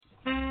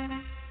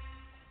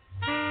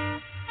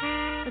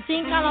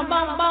Think on a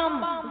bum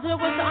bum. So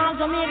go to all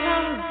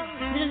Jamaicans.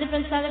 Little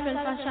different style, different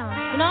fashion.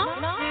 You know?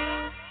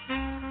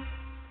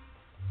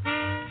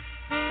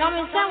 Come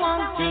and say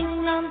one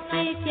thing,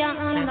 Nancy can't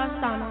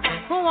understand.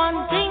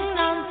 One thing,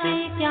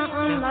 Nancy can't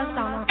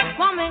understand.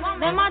 What make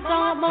them a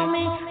talk about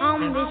me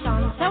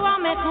ambition? Say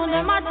what make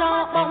them a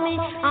talk about me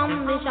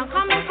ambition?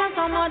 Come and say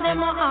some of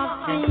them a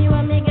ask me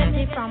where me get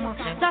it from.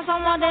 So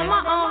some of them a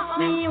ask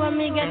me where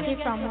me get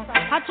it from.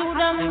 I told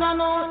them no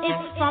no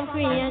it's from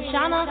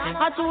creation.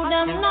 I told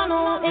them no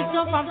no it's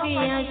from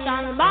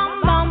creation.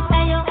 Bam bam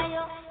hey yo,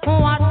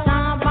 what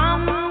a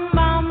bam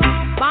bam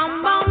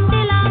bam bam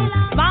dilang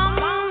bam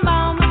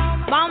bam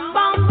bam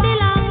bam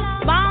dilang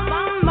bam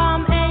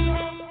bam hey,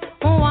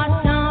 what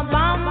a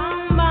bam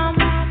bam,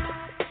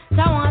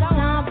 so what a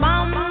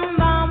bam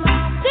bam.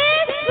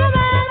 This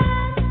woman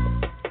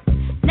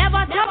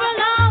never trouble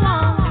no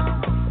one.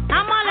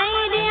 I'm a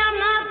lady, I'm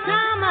not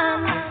common.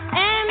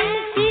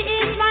 MC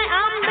is my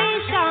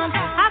ambition.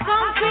 I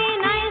come free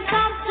nice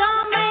of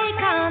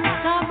Jamaican.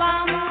 So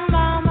bam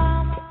bam,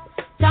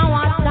 so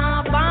what a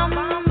bam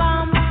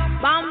bam,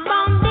 bam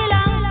bam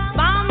dilang,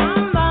 bam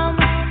bam,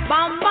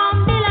 bam bam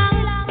dilang,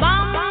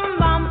 bam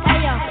bam.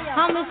 Hey yo,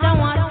 I'm Mr.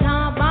 What a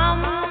bam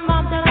bam.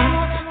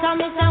 Tell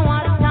me say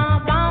what a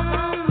bam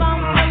bam.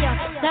 Hey yo,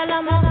 tell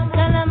 'em,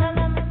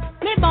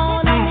 me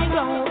born and me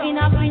grow in a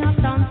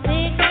Princeton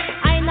state.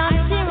 I not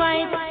see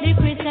right the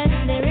Christmas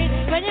lyrics.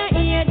 When you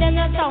hear them,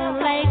 you sound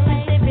like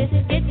Chrissy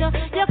Biscuit.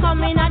 You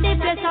come in at the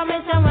place and me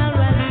say well,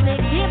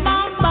 sticky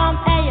bam bam.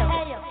 Hey yo,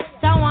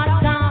 so what a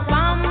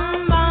bam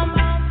bam,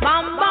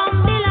 bam bam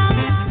dilang,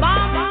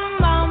 bam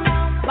bam,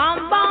 bam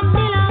bam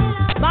dilang,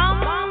 bam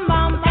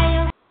bam. Hey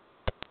yo.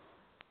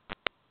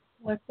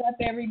 What's up,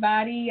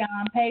 everybody?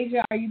 Paige,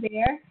 are you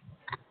there?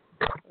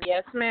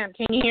 Yes, ma'am.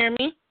 Can you hear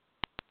me?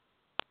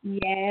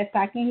 Yes,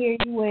 I can hear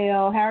you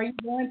well. How are you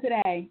doing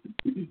today?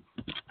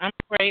 I'm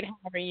great. How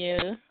are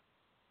you?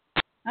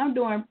 I'm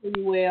doing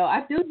pretty well.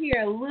 I do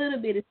hear a little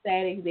bit of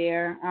static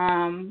there.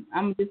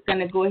 I'm just going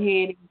to go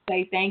ahead and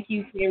say thank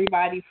you to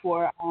everybody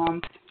for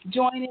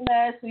joining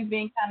us. We've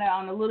been kind of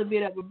on a little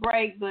bit of a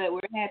break, but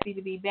we're happy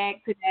to be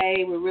back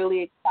today. We're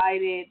really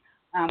excited.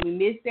 We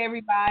missed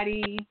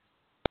everybody.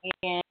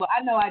 And well,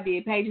 I know I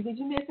did. Paige, did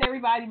you miss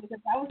everybody?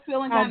 Because I was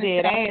feeling I kind of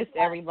did. I sad. missed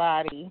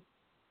everybody.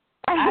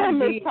 I I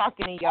miss did.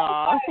 talking to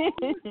y'all.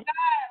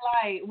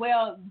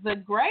 Well, the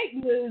great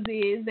news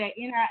is that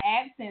in our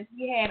absence,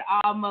 we had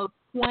almost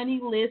 20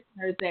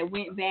 listeners that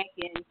went back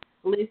and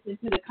listened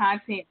to the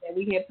content that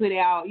we had put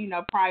out,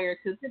 prior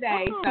to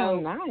today. Oh, So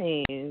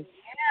nice.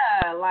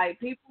 yeah, like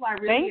people are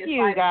really Thank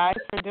you excited. guys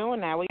for doing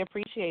that. We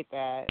appreciate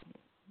that.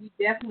 We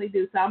definitely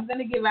do. So I'm going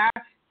to give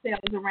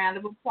ourselves a round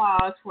of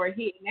applause for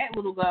hitting that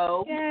little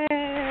goal. Yay!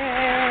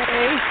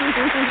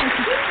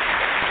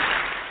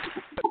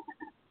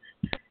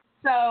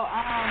 So,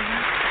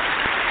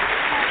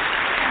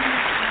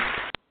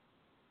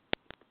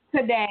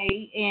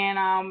 today,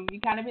 and you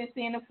kind of been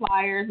seeing the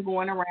flyers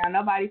going around.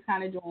 Nobody's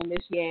kind of joined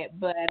us yet,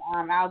 but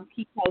I'll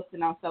keep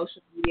posting on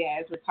social media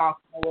as we're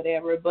talking or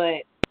whatever.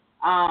 But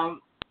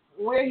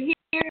we're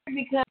here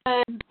because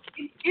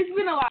it's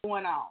been a lot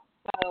going on.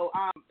 So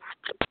I'm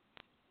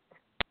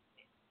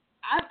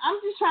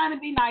just trying to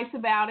be nice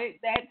about it.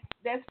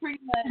 That's pretty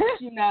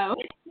much,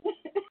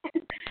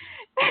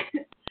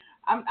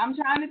 I'm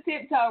trying to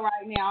tiptoe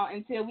right now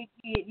until we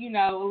get,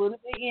 a little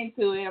bit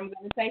into it. I'm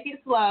going to take it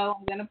slow.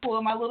 I'm going to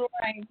pull my little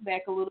reins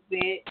back a little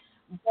bit.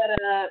 But,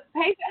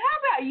 Paige, how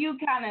about you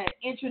kind of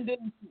introduce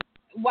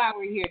why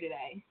we're here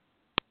today?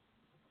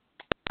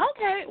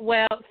 Okay.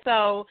 Well,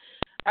 so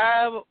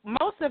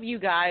most of you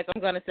guys,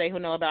 I'm going to say, who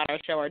know about our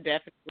show are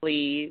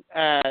definitely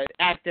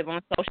active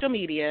on social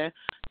media.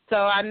 So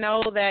I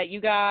know that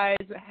you guys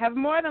have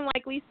more than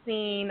likely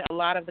seen a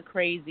lot of the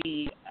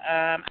crazy,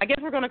 I guess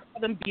we're going to call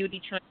them beauty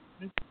trends,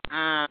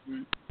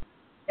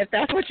 if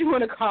that's what you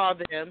want to call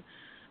them.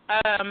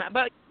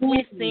 But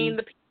we've seen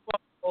the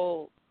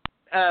people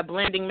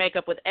blending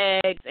makeup with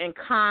eggs and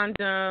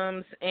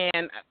condoms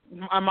and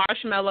a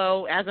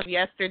marshmallow as of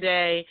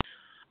yesterday.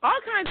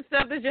 All kinds of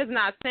stuff that's just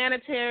not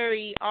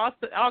sanitary, all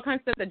kinds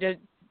of stuff that just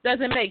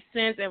doesn't make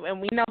sense. And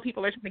we know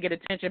people are trying to get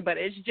attention, but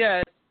it's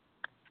just,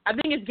 I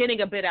think it's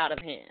getting a bit out of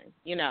hand,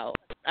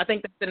 I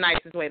think that's the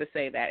nicest way to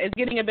say that. It's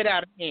getting a bit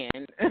out of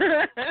hand.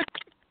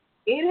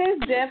 It has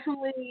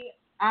definitely,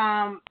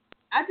 I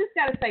just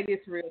got to say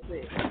this real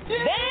quick.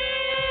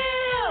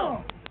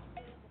 Damn!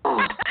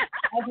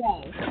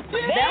 Okay.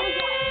 That was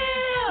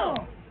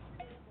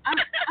I'm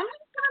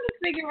just trying to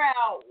figure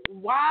out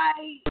why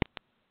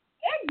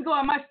eggs go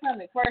in my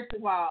stomach, first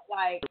of all.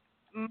 Like,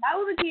 my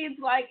little kids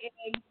like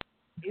eggs.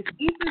 It's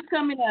Easter's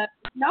coming up.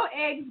 No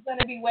eggs going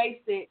to be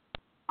wasted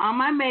on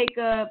my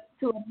makeup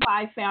to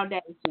apply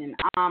foundation.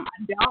 I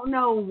don't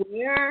know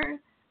where,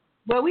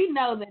 but we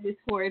know that it's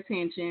for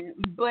attention.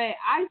 But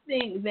I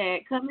think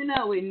that coming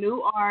up with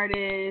new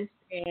artists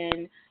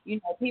and,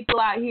 people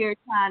out here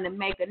trying to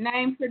make a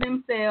name for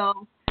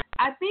themselves,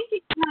 I think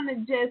it kind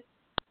of just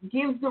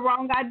gives the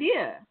wrong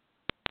idea.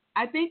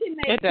 I think it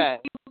makes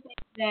people think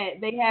that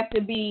they have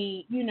to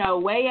be,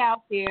 way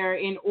out there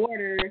in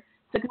order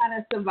to kind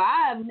of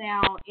survive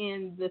now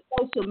in the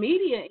social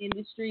media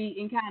industry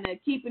and kind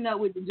of keeping up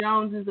with the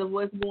Joneses of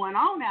what's going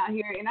on out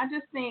here. And I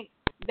just think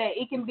that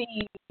it can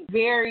be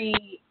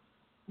very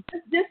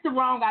just the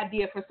wrong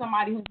idea for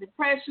somebody who's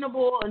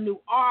impressionable, a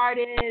new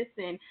artist,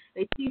 and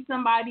they see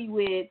somebody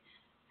with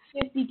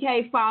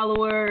 50K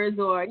followers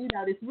or,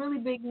 this really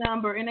big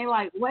number, and they're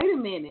like, wait a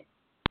minute,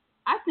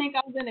 I think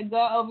I'm going to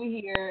go over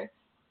here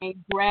and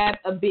grab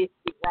a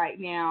biscuit right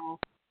now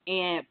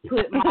and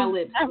put my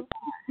lips on.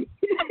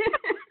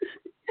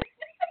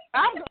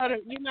 I'm going to,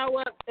 you know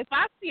what, if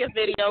I see a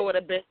video with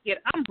a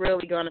biscuit, I'm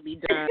really going to be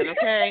done,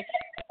 okay?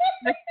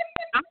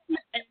 I'm an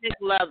egg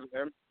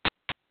lover,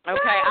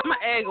 okay? I'm an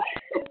egg lover.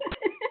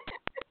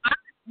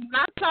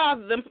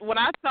 When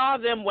I saw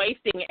them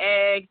wasting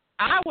eggs,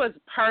 I was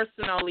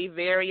personally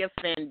very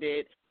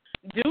offended.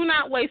 Do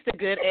not waste a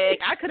good egg.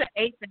 I could have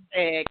ate the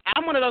egg.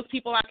 I'm one of those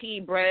people I can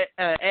eat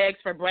eggs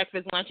for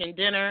breakfast, lunch, and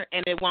dinner,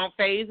 and it won't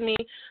faze me.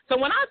 So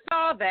when I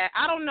saw that,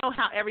 I don't know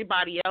how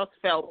everybody else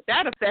felt.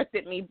 That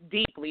affected me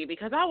deeply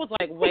because I was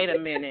like, wait a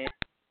minute.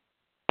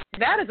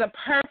 That is a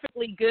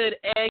perfectly good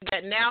egg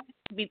that now has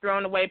to be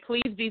thrown away.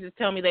 Please, Jesus,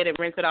 tell me they didn't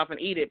rinse it off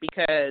and eat it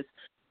because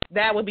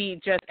that would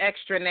be just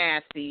extra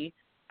nasty.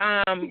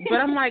 But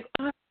I'm like,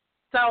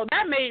 so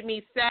that made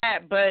me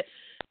sad. But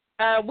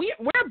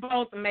we're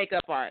both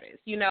makeup artists,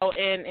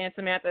 and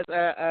Samantha's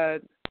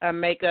a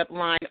makeup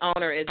line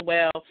owner as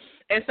well.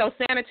 And so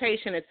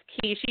sanitation is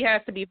key. She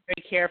has to be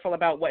very careful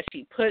about what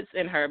she puts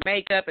in her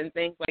makeup and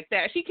things like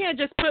that. She can't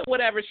just put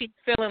whatever she's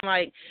feeling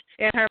like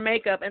in her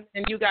makeup and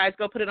then you guys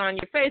go put it on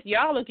your face.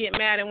 Y'all will get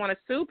mad and want to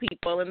sue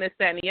people and this,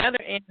 that, and the other.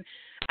 And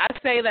I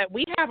say that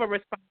we have a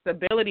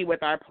responsibility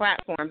with our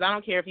platforms. I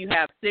don't care if you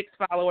have 6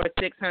 followers,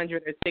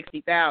 600, or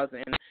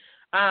 60,000.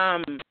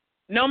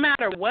 No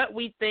matter what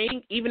we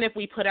think, even if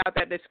we put out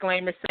that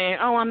disclaimer saying,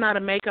 oh, I'm not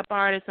a makeup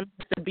artist, I'm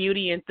just a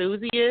beauty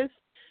enthusiast,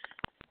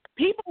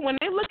 people, when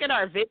they look at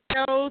our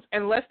videos,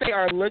 unless they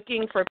are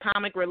looking for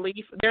comic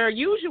relief, they're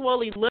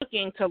usually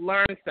looking to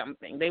learn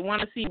something. They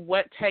want to see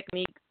what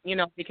technique, they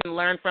can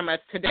learn from us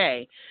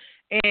today.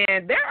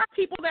 And there are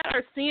people that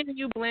are seeing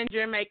you blend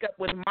your makeup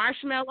with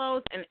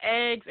marshmallows and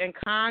eggs and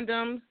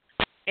condoms.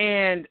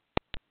 And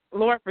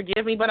Lord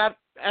forgive me, but I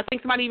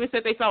think somebody even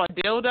said they saw a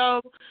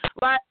dildo.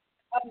 Like,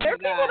 there are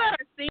people that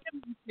are seeing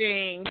these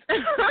things.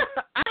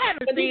 I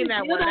haven't seen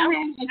that one.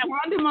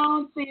 Condom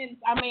on since,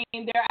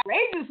 they're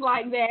outrageous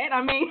like that.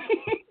 That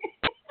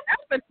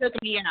would have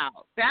took me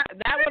out. That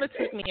would have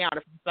took me out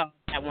if I saw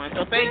that one.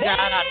 So thank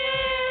God.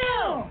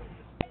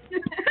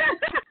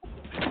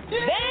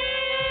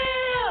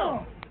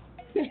 Damn!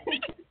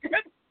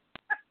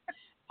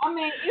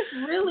 It's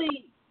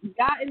really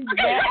gotten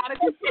bad out of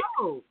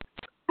control.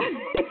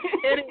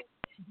 It is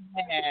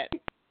bad.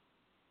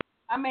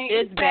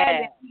 It's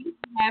bad that you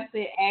have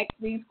to ask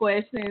these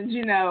questions,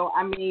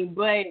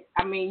 but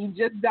you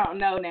just don't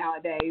know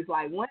nowadays.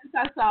 Like, once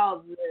I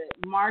saw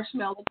the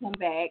marshmallow come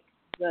back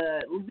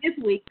this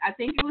week, I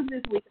think it was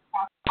this week, I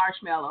saw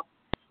marshmallow.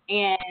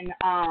 And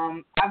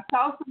I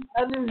saw some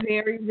other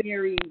very,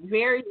 very,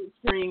 very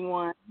extreme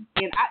ones.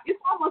 And it's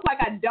almost like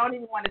I don't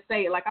even want to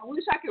say it. Like, I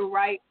wish I could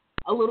write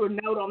a little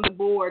note on the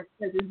board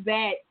because is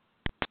that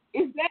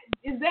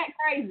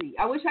crazy?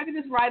 I wish I could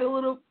just write a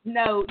little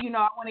note.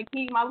 I want to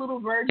keep my little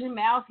virgin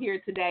mouth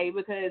here today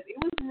because it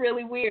was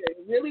really weird.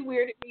 It really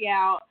weirded me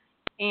out.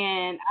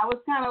 And I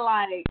was kind of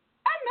like,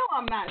 I know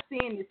I'm not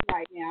seeing this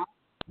right now.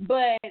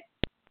 But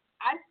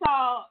I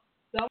saw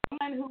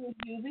someone who was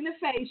using a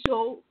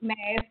facial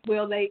mask,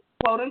 they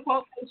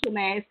quote-unquote facial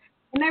mask,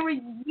 and they were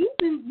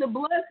using the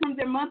blood from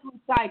their monthly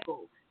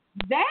cycle.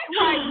 That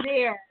right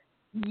there,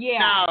 yeah.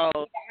 No.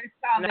 I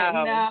saw that.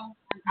 No.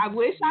 I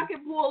wish I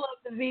could pull up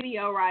the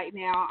video right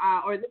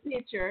now or the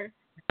picture.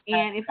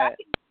 And if I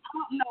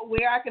don't know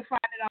where I could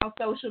find it on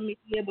social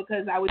media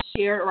because I would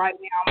share it right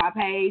now on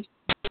my page.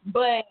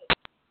 But,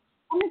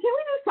 can we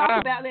just talk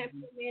about that for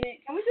a minute?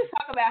 Can we just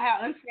talk about how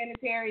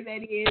unsanitary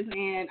that is?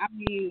 And,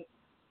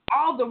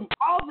 all the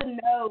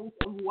no's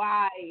of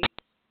why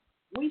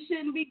we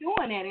shouldn't be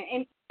doing that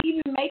and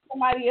even make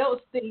somebody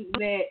else think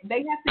that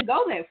they have to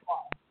go that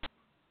far.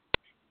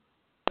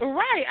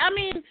 Right.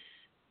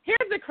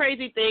 Here's the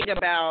crazy thing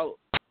about,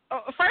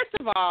 first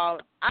of all,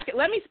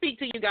 let me speak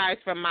to you guys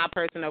from my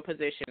personal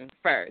position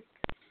first.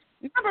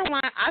 Number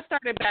one, I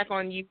started back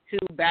on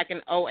YouTube back in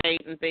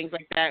 2008 and things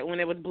like that when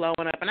it was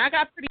blowing up. And I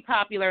got pretty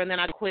popular, and then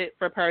I quit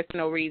for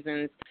personal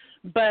reasons.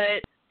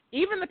 But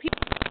even the people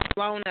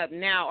blown up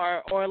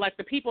now or like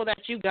the people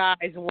that you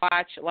guys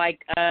watch,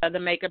 like the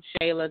Makeup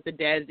Shaylas, the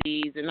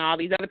Desi's, and all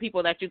these other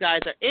people that you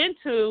guys are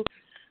into,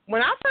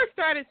 when I first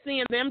started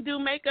seeing them do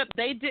makeup,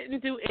 they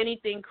didn't do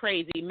anything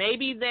crazy.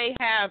 Maybe they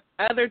have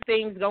other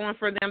things going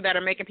for them that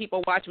are making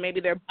people watch. Maybe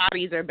their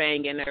bodies are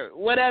banging or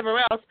whatever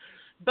else.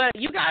 But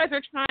you guys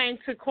are trying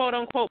to,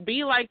 quote-unquote,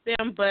 be like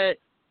them, but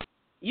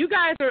you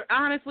guys are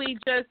honestly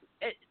just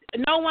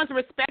 – no one's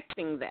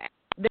respecting that.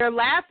 They're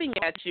laughing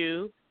at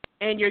you,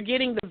 and you're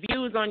getting the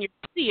views on your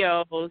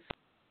videos,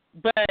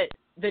 But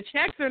the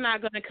checks are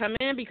not going to come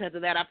in because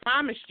of that. I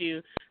promised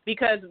you,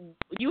 because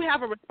you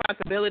have a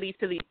responsibility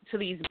to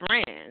these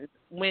brands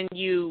when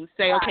you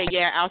say, okay,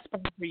 yeah, I'll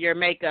sponsor your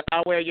makeup,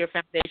 I'll wear your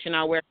foundation,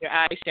 I'll wear your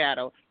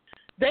eyeshadow.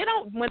 They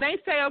don't. When they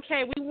say,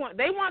 okay,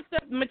 they want the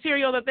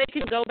material that they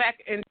can go back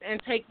and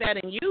take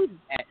that and use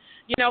that.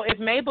 You know, if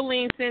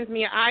Maybelline sends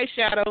me an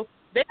eyeshadow,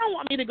 they don't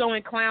want me to go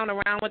and clown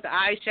around with the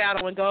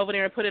eyeshadow and go over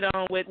there and put it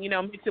on with, you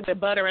know, mix it with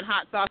butter and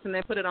hot sauce and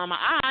then put it on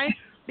my eye,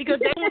 because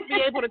they want to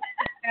be able to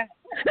take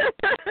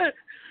that.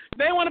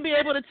 They want to be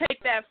able to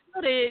take that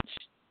footage,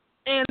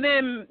 and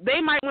then they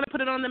might want to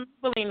put it on the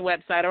Maybelline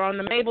website or on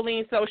the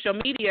Maybelline social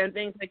media and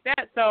things like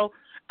that. So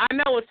I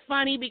know it's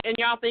funny, and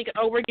y'all think,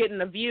 oh, we're getting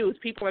the views.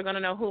 People are going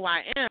to know who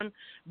I am.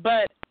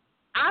 But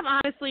I've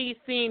honestly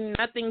seen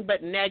nothing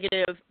but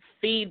negative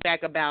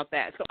feedback about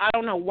that. So I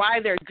don't know why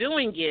they're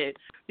doing it,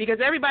 because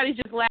everybody's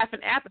just laughing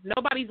at them.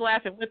 Nobody's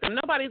laughing with them.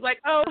 Nobody's like,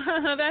 oh,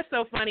 that's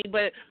so funny,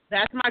 but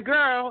that's my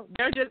girl.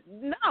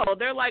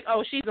 They're like,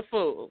 oh, she's a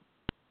fool,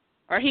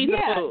 or he's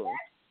a fool.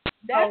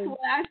 That's what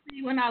I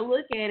see when I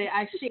look at it.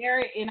 I share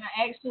it and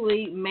I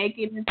actually make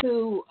it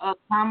into a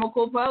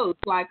comical post.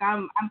 Like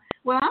I'm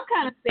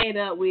kind of fed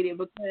up with it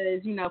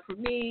because, you know, for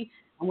me,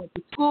 I went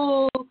to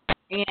school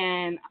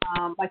and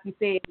like you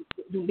said,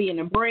 being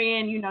a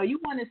brand, you know, you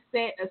want to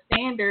set a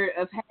standard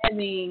of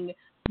having,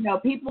 you know,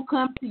 people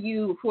come to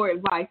you for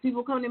advice.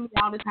 People come to me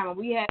all the time, and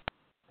we have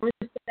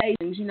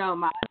conversations. You know,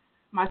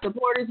 my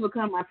supporters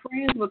become my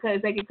friends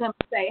because they can come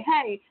and say,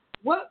 hey,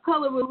 what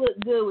color would look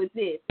good with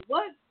this?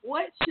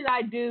 What should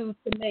I do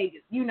to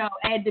make, you know,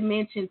 add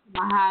dimension to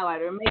my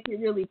highlighter or make it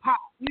really pop?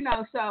 You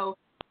know, so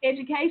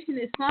education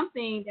is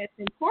something that's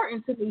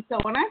important to me. So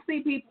when I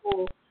see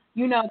people,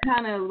 you know,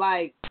 kind of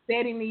like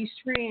setting these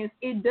trends,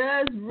 it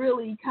does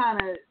really kind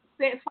of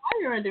set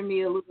fire under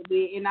me a little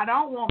bit. And I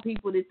don't want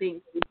people to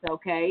think it's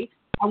okay.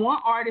 I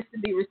want artists to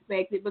be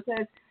respected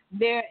because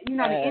they're, you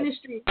know, the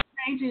industry is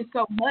changing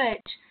so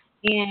much,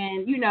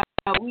 and you know,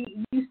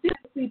 you still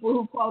have people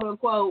who quote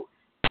unquote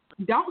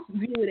don't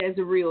view it as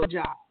a real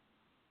job,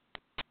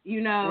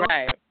 you know,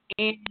 right?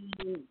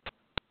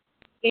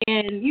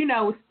 And you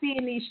know,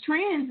 seeing these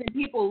trends and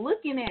people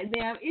looking at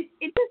them, it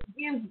just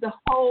gives the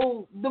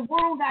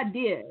wrong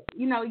idea.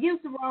 You know, it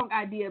gives the wrong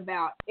idea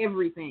about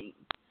everything.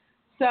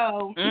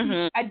 So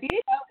I did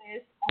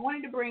notice. I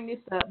wanted to bring this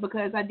up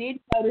because I did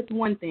notice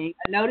one thing.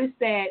 I noticed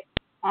that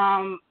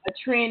a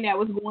trend that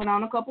was going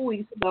on a couple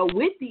weeks ago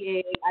with the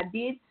egg. I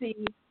did see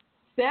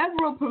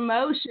several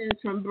promotions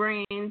from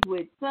brands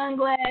with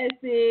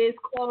sunglasses,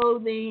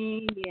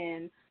 clothing,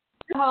 and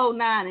the whole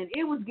nine, and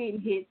it was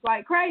getting hits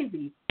like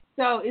crazy.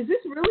 So is this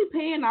really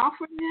paying off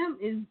for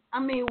them?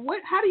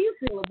 How do you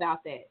feel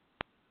about that?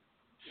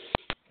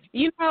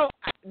 You know,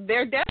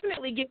 they're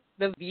definitely getting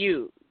the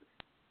views,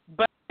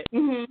 but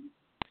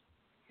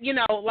you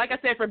know, like I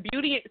said, for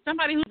beauty,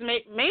 somebody who's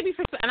maybe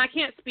for, and I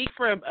can't speak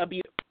for a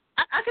beauty.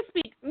 I could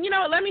speak. You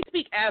know, let me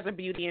speak as a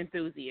beauty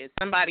enthusiast.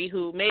 Somebody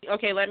who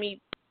let me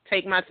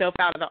take myself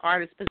out of the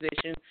artist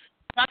position.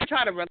 So I can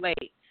try to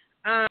relate.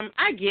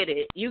 I get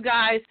it. You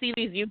guys see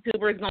these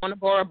YouTubers going to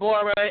Bora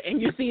Bora,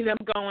 and you see them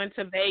going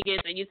to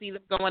Vegas, and you see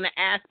them going to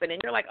Aspen, and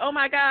you're like, oh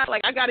my God,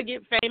 like I got to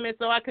get famous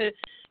so I could,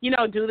 you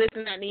know, do this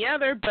and that and the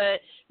other.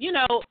 But, you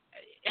know,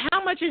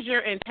 how much is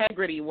your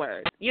integrity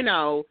worth? You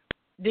know,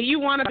 do you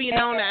want to be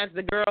known as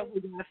the girl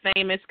who got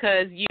famous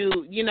because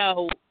you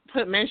know,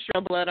 put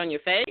menstrual blood on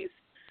your face?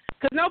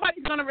 Because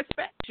nobody's going to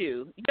respect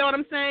you. You know what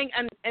I'm saying?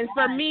 And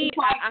for me,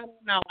 I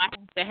don't know. I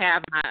have to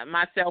have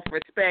my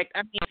self-respect.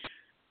 I mean,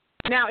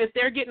 now, if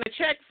they're getting a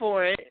check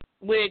for it,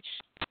 which,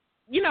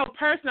 you know,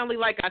 personally,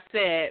 like I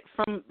said,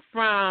 from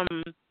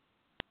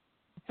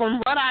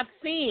what I've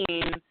seen,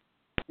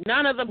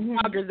 none of the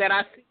bloggers that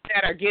I see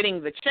that are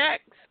getting the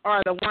checks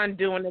are the one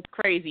doing this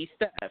crazy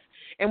stuff.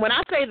 And when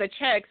I say the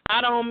checks,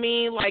 I don't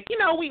mean like, you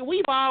know,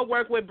 we've all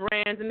worked with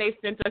brands and they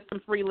sent us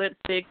some free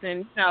lipsticks and,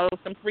 you know,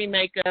 some free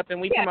makeup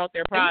and we promote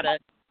their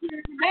product.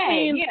 They're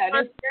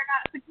not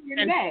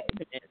securing that.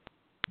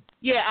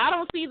 Yeah, I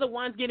don't see the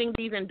ones getting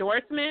these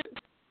endorsements.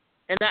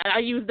 And I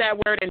use that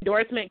word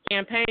endorsement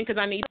campaign because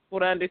I need people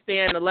to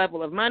understand the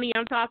level of money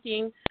I'm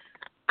talking.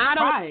 I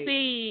don't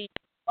see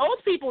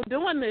those people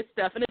doing this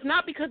stuff. And it's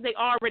not because they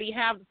already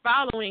have the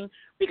following,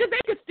 because they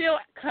could still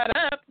cut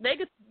up. They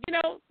could, you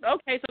know,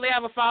 okay, so they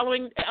have a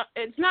following.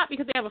 It's not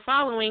because they have a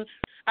following.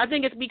 I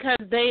think it's because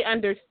they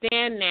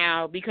understand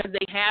now, because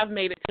they have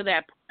made it to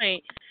that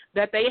point,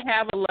 that they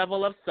have a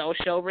level of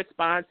social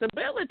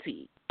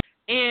responsibility.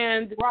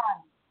 And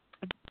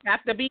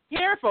have to be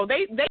careful.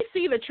 They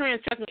see the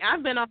trends. Trust me,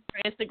 I've been on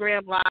their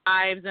Instagram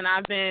lives and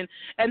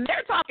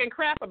they're talking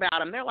crap about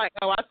them. They're like,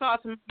 oh, I saw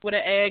some with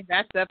an egg.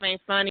 That stuff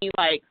ain't funny.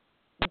 Like,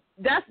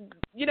 that's,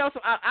 you know, so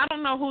I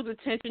don't know whose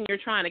attention you're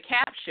trying to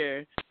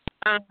capture.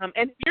 And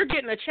if you're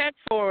getting a check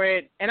for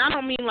it, and I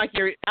don't mean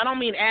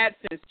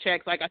AdSense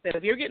checks. Like I said,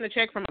 if you're getting a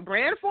check from a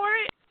brand for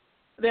it,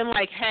 then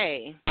like,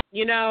 hey,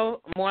 you know,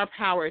 more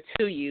power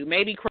to you.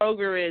 Maybe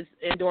Kroger is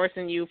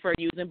endorsing you for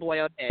using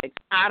boiled eggs.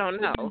 I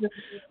don't know.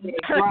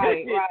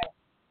 Right.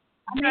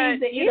 I mean,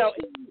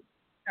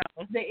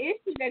 The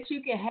issue that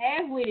you can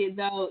have with it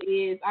though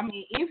is, I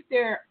mean, if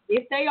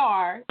they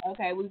are,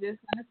 okay, we're just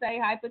gonna say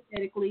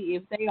hypothetically,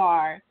 if they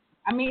are,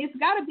 I mean, it's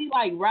got to be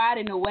like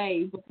riding a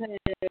wave, because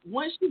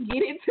once you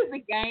get into the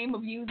game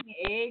of using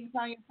eggs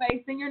on your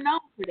face, then you're known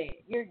for that.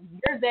 You're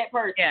that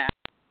person. Yeah.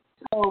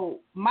 So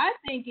my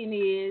thinking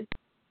is,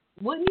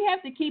 wouldn't you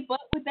have to keep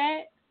up with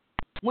that?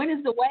 When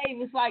is the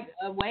wave? It's like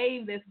a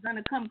wave that's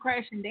gonna come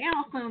crashing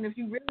down soon if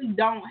you really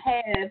don't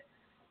have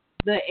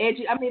the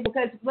I mean,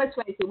 because let's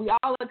face it, we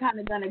all are kind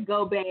of gonna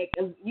go back.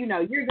 You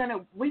know,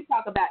 we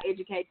talk about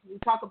education. We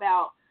talk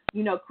about,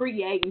 you know,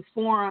 creating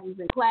forums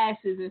and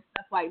classes and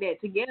stuff like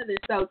that together.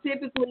 So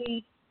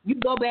typically, you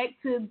go back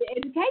to the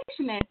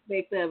education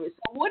aspect of it.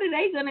 So what are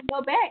they gonna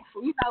go back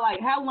for? You know, like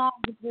how long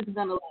is this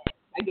gonna last?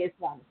 I guess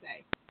I'm gonna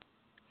say.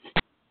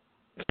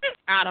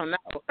 I don't know.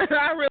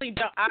 I really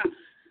don't. I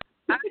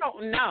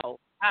don't know.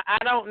 I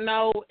don't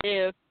know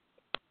if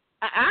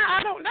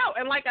I don't know.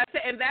 And like I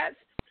said, and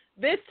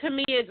this to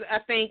me is, I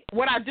think,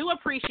 what I do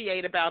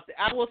appreciate about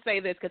I will say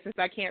this, because since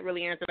I can't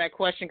really answer that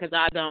question because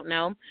I don't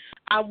know,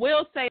 I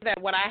will say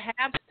that what I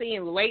have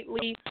seen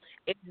lately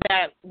is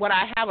that what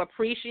I have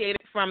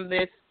appreciated from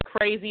this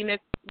craziness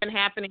that's been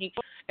happening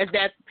is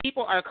that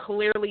people are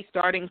clearly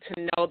starting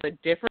to know the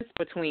difference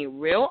between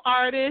real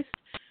artists.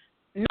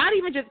 Not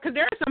even just because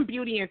there are some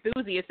beauty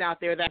enthusiasts out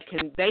there that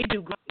they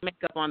do great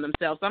makeup on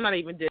themselves. So I'm not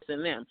even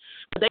dissing them,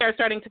 but they are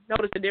starting to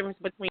notice the difference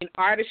between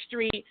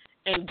artistry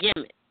and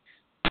gimmick,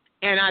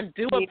 and I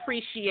do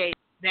appreciate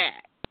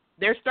that.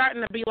 They're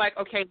starting to be like,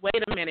 okay,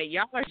 wait a minute,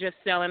 y'all are just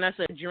selling us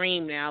a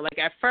dream now. Like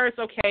at first,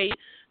 okay,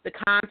 the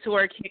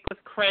contour kick was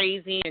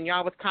crazy, and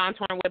y'all was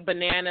contouring with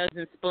bananas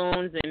and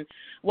spoons and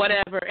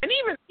whatever. And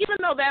even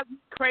though that was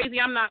crazy,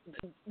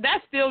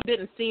 that still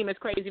didn't seem as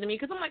crazy to me,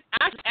 because I'm like,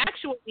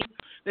 actually,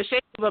 the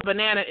shape of a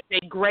banana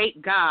is a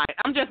great guide.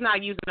 I'm just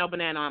not using no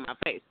banana on my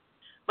face.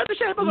 But the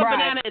shape of a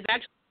banana is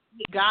actually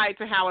a guide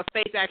to how a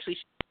face actually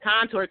should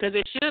contour, because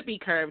it should be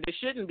curved. It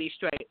shouldn't be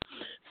straight.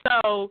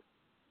 So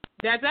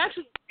that's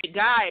actually a great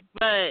guide.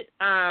 But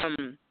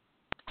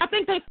I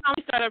think they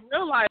finally started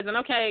realizing,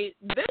 okay,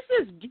 this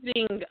is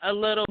getting a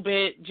little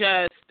bit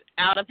just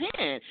out of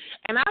hand.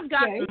 And I've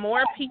gotten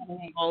more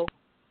people.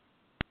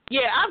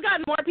 Yeah, I've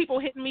gotten more people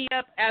hitting me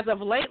up as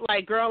of late,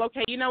 like, girl,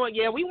 okay, you know what,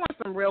 yeah, we want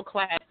some real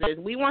classes.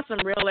 We want some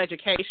real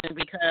education,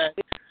 because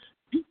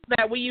people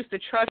that we used to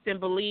trust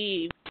and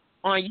believe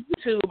on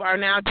YouTube are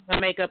now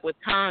doing makeup with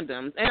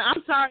condoms. And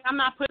I'm sorry, I'm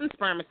not putting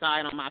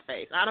spermicide on my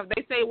face.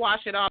 They say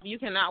wash it off. You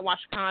cannot wash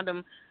a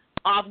condom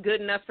off good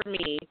enough for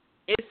me.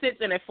 It sits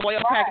in a foil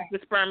package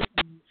with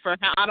spermicide for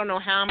I don't know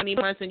how many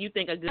months, and you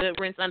think a good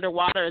rinse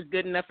underwater is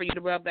good enough for you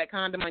to rub that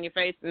condom on your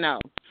face? No.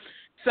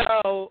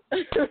 So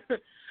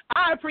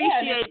I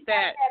appreciate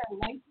that. Had a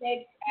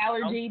latex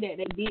allergy that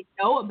they didn't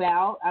know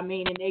about. I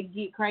mean, and they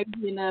get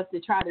crazy enough to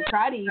try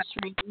these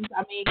streams.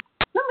 I mean,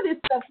 some of this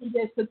stuff can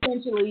just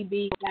potentially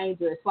be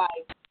dangerous. Like,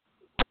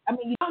 I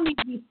mean, you don't need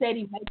to be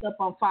setting makeup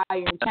on fire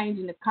and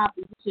changing the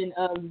composition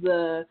of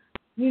the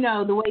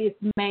way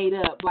it's made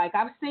up. Like,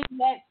 I've seen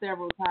that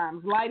several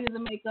times. Light is a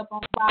makeup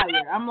on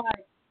fire. I'm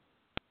like,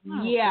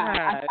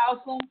 I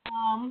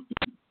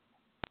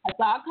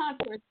saw a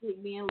contour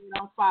stick being lit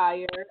on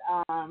fire.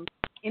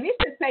 And it's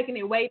just taking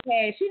it way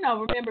past,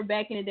 remember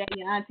back in the day,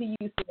 your auntie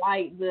used to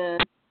light the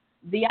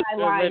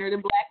eyeliner, the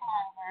black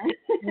liner.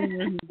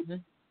 Mm-hmm.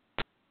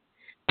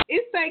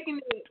 It's taking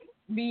it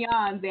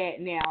beyond that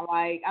now.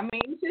 Like, I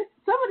mean, it's just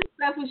some of this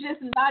stuff is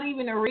just not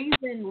even a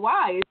reason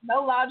why. It's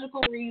no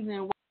logical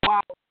reason why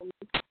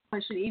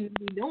someone should even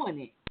be doing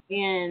it.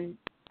 And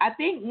I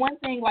think one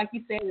thing, like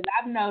you said, that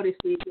I've noticed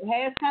is it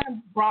has kind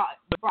of brought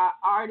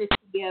artists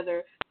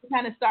together to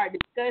kind of start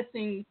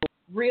discussing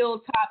real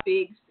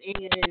topics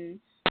and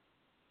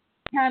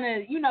kind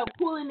of,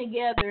 pulling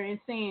together and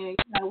saying,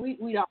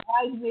 we don't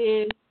like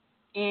this.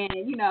 And,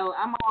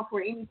 I'm all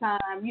for any time,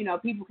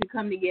 people can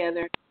come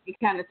together and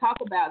kind of talk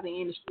about the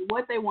industry,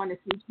 what they want to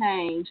see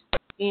change,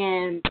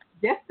 and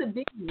that's the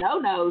big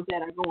no-nos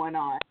that are going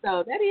on.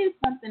 So that is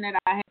something that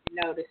I have been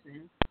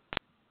noticing.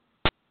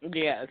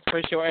 Yes,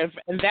 for sure.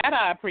 And that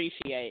I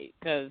appreciate,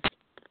 because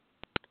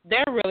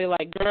they're really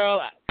like,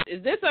 girl,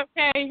 is this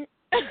okay?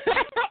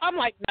 I'm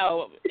like,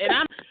 no. And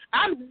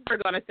I'm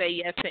never going to say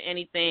yes to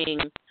anything,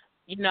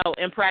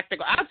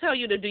 impractical. I'll tell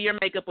you to do your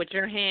makeup with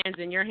your hands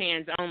and your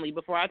hands only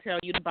before I tell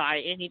you to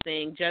buy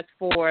anything just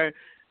for,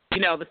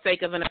 the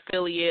sake of an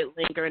affiliate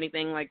link or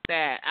anything like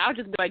that. I'll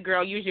just be like,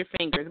 girl, use your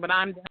fingers. But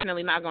I'm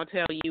definitely not going to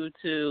tell you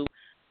to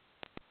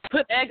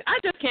put egg. I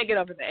just can't get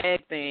over the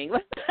egg thing.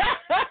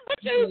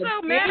 She's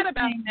so mad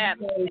about that.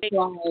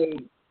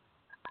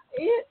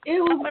 It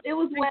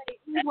was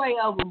way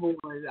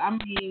overboard. I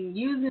mean,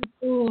 using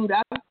food.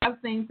 I've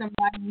seen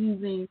somebody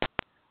using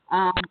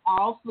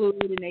all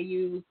food, and they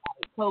use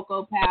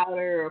cocoa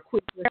powder or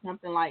quick or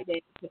something like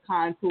that to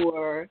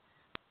contour.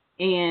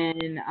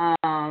 And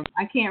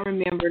I can't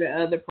remember the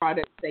other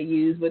products they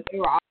use, but they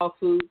were all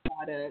food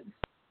products.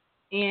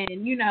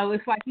 And, you know,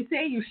 it's like you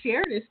say, you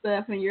share this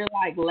stuff and you're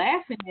like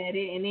laughing at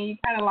it, and then you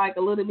kind of like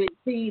a little bit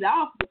teed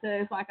off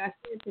because, like I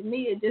said, to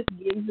me, it just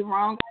gives the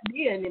wrong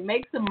idea and it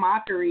makes a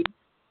mockery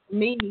to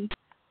me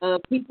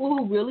of people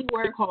who really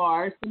work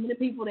hard. Some of the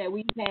people that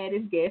we've had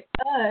as guests,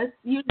 us,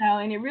 you know,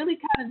 and it really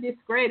kind of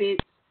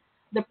discredits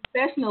the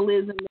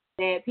professionalism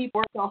that people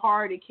work so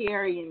hard to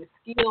carry and the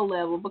skill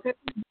level because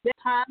it's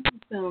time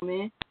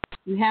consuming.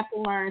 You have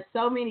to learn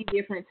so many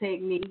different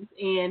techniques,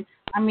 and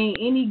I mean,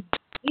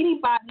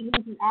 anybody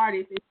who's an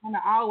artist is going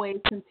to always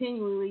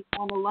continually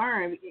want to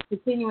learn.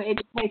 Continuing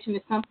education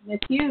is something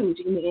that's huge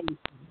in the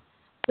industry.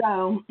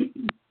 So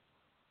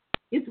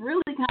it's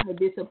really kind of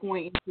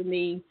disappointing for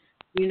me,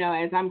 you know,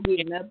 as I'm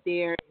getting up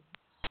there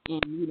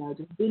and, you know,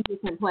 just in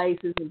different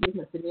places and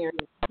different scenarios,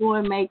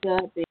 doing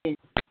makeup, and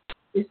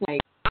it's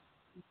like,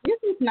 this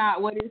is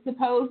not what it's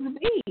supposed to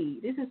be.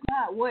 This is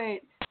not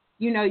what,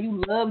 you know,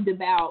 you loved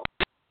about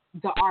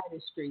the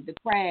artistry, the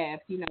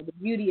craft, you know, the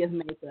beauty of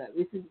makeup.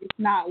 It's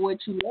not what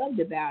you loved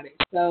about it.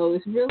 So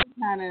it's really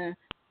kind of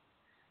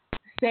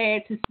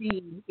sad to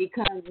see it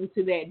come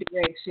into that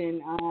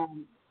direction.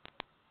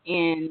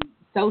 And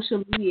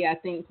social media, I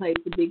think, plays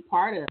a big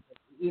part of it.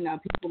 You know,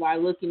 people are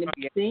looking to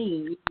be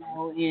seen, you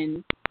know,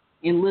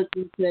 and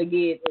looking to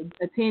get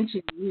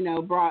attention, you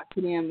know, brought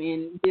to them,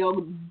 and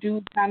they'll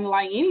do kind of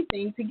like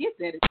anything to get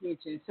that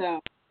attention. So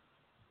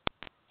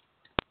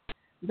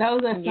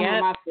those are some of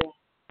my feelings.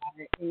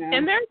 You know.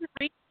 And there's a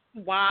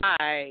reason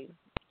why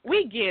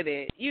we get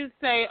it. You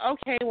say,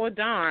 okay, well,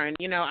 darn,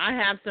 you know, I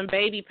have some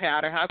baby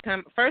powder. How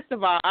come? First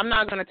of all, I'm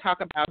not going to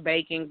talk about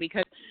baking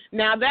because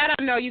now that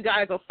I know you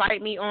guys will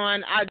fight me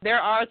on, there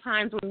are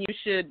times when you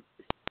should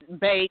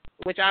bake,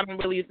 which I don't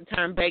really use the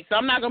term bake. So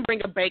I'm not going to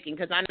bring up baking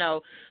because I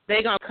know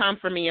they're going to come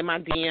for me in my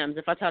DMs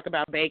if I talk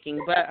about baking.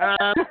 But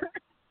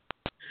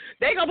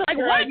they're going to be like,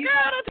 what, girl?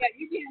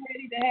 You get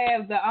ready to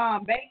have the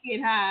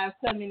baking hives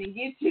come in and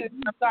get you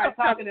and start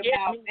talking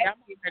about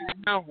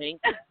baking.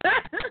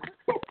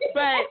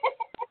 But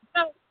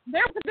so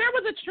there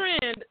was a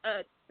trend,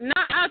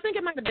 I think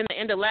it might have been the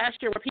end of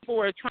last year where people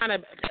were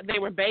they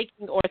were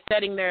baking or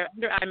setting their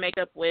under eye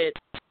makeup with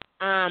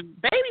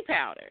baby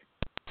powder.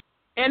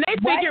 And they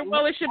figured,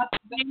 well, it should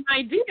be an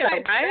idea,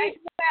 right?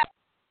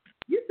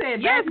 You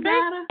said baby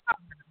powder?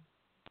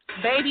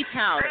 Baby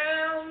powder.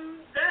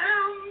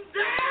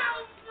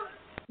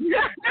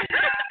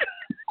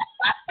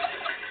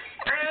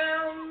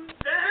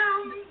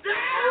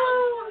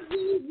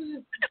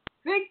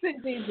 Fix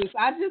it, Jesus.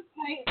 I just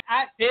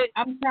can't.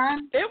 I'm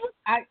trying.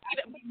 I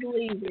can't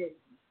believe it.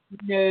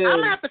 No. I'm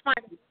going to have to find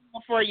it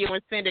for you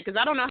and send it because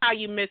I don't know how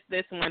you missed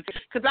this one.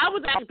 Because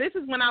this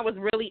is when I was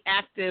really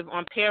active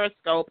on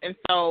Periscope. And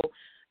so,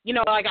 you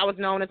know, like I was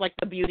known as like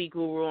the beauty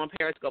guru on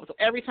Periscope. So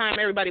every time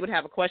everybody would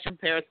have a question on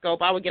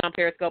Periscope, I would get on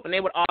Periscope and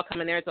they would all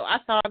come in there. So I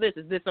saw this.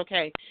 Is this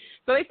okay?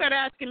 So they started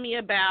asking me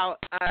about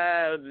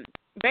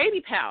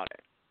baby powder.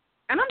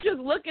 And I'm just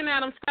looking at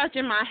them,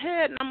 scratching my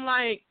head, and I'm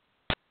like,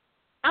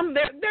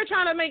 they're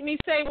trying to make me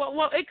say,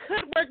 well, it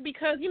could work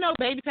because, you know,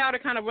 baby powder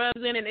kind of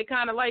rubs in and it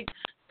kind of like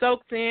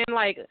soaks in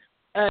like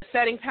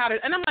setting powder.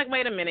 And I'm like,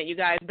 wait a minute, you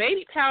guys.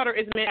 Baby powder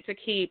is meant to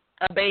keep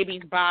a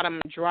baby's bottom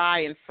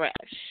dry and fresh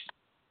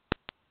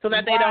so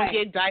that they don't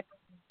get diaper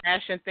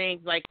rash and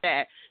things like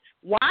that.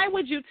 Why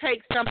would you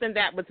take something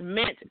that was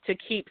meant to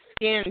keep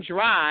skin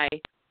dry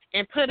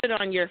and put it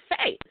on your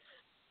face?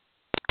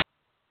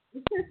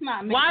 It's just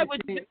not meant Why to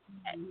would you?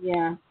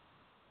 Yeah.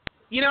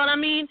 You know what I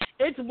mean?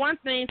 It's one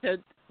thing to,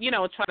 you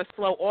know, try to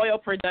slow oil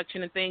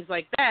production and things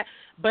like that,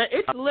 but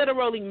it's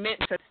literally meant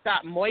to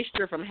stop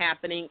moisture from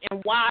happening.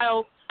 And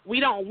while we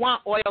don't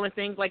want oil and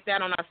things like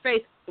that on our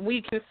face,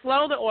 we can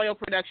slow the oil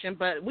production,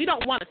 but we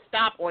don't want to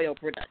stop oil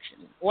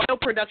production. Oil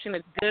production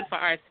is good for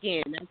our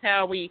skin. That's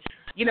how we,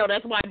 you know,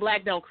 that's why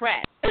black don't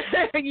crack.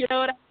 You know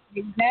what I mean?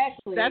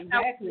 Exactly. That's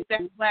how we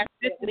get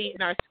plasticity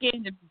in our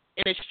skin, and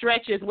it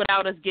stretches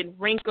without us getting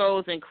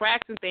wrinkles and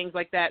cracks and things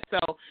like that.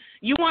 So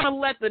you want to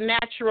let the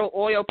natural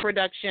oil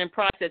production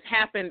process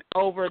happen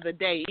over the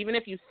day. Even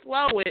if you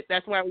slow it,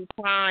 that's why we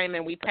prime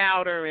and we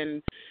powder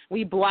and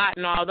we blot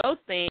and all those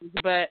things.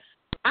 But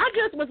I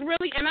just was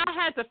really, and I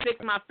had to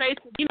fix my face.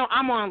 You know,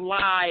 I'm on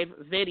live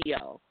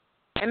video,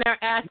 and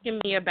they're asking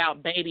me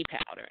about baby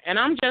powder. And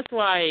I'm just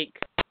like,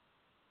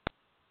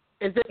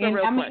 is this a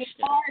real question? It's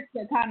hard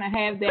to kind of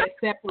have that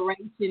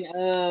separation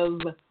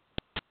of,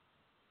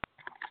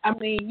 I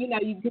mean, you know,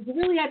 because you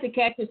really have to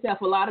catch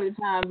yourself a lot of the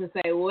times and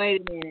say,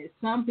 wait a minute,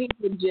 some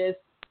people just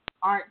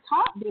aren't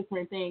taught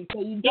different things.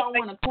 So you don't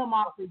want to come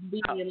off as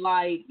being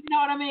like, you know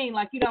what I mean?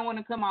 Like, you don't want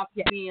to come off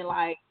as being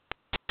like,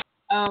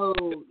 oh,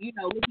 you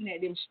know, looking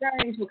at them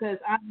strange, because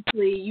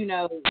honestly, you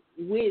know,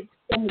 with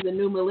some of the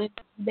new millennials,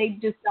 they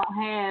just don't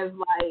have,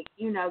 like,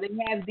 you know, they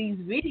have these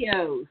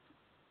videos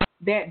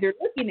that they're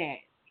looking at.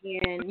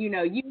 And, you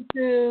know,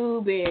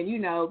 YouTube and, you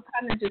know,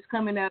 kind of just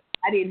coming up.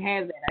 I didn't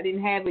have that. I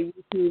didn't have a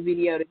YouTube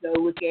video to go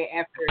look at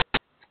after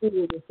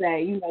school to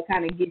say, you know,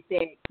 kind of get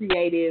that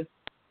creative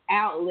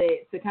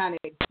outlet to kind of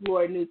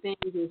explore new things.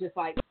 It was just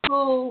like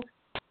school,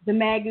 the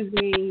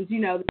magazines, you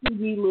know, the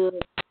TV look,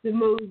 the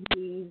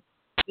movies,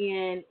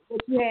 and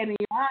what you had in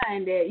your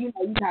mind that, you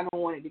know, you kind of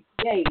wanted to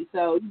create.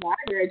 So, you know, I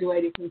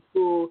graduated from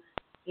school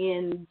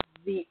in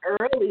the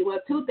early,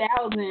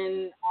 2000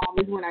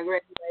 is when I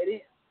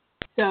graduated.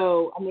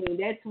 So, I mean,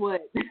 that's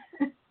what,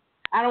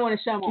 I don't want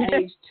to show my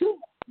age too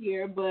much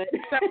here, but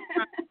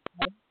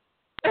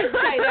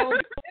okay,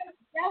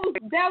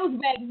 that was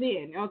back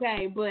then,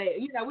 okay?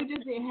 But, you know, we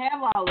just didn't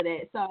have all of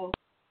that. So,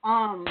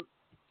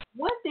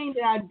 one thing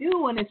that I do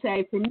want to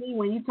say for me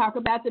when you talk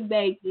about the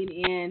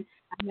baking, and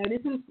I know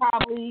this is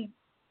probably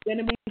going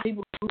to be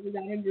people who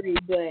don't agree,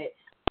 but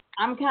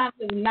I'm kind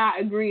of not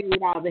agreeing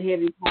with all the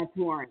heavy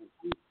contouring.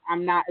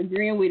 I'm not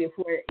agreeing with it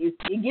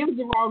it gives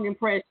the wrong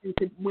impression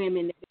to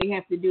women that they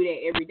have to do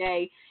that every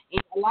day.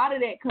 And a lot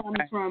of that comes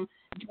from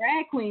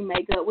drag queen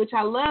makeup, which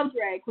I love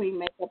drag queen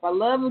makeup. I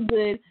love a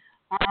good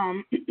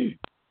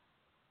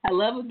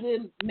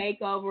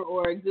makeover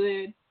or a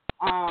good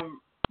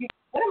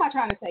what am I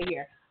trying to say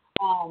here?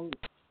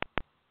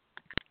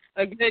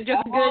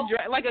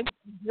 Like a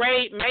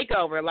great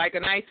makeover, like a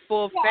nice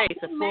full face,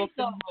 a full makeover.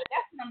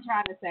 That's what I'm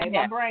trying to say.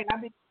 Yeah. My brain,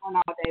 I've been going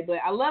all day, but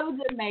I love a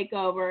good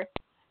makeover.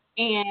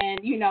 And,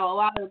 you know, a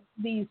lot of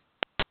these,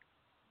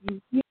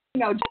 you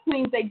know,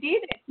 queens, they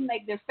did it to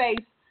make their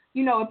face,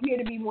 you know, appear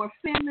to be more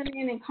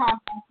feminine and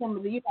contrast some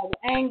of the, you know,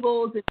 the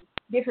angles and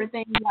different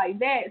things like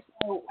that.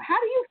 So how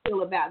do you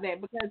feel about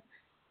that? Because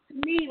to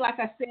me, like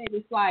I said,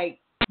 it's like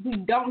we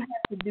don't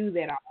have to do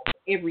that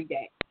every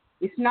day.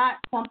 It's not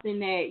something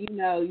that, you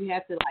know, you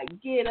have to,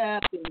 like, get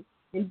up and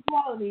do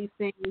all of these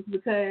things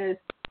because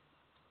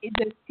it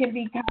just can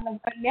be kind of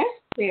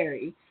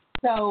unnecessary.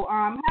 So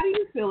how do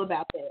you feel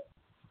about that?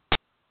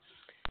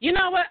 You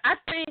know what? I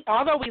think,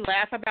 although we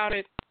laugh about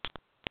it,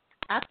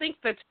 I think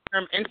the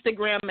term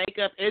Instagram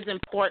makeup is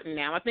important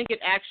now. I think it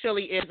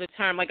actually is a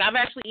term. Like, I've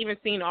actually even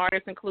seen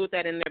artists include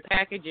that in their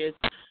packages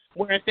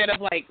where instead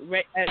of, like,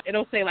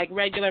 it'll say, like,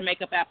 regular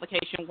makeup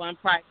application, one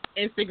price,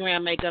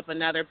 Instagram makeup,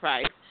 another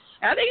price.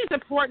 And I think it's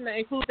important to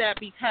include that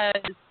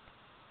because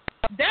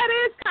that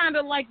is kind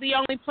of like the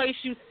only place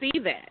you see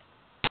that.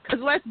 Because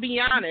let's be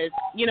honest,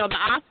 you know, the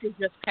Oscars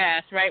just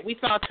passed, right? We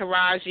saw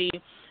Taraji.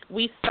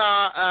 We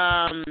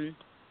saw,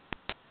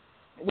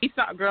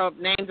 girl,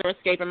 names are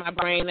escaping my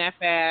brain that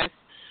fast.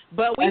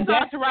 But we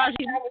saw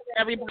Taraji,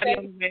 everybody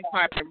on the red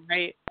carpet,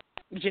 right?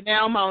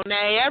 Janelle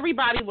Monáe,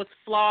 everybody was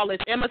flawless.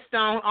 Emma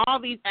Stone, all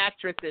these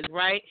actresses,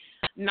 right?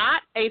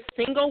 Not a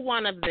single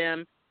one of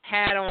them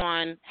had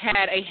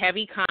a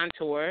heavy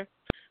contour.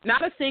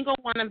 Not a single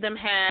one of them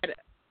had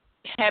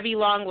heavy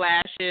long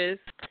lashes,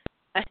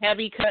 a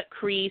heavy cut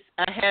crease,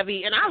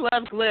 and I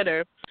love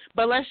glitter,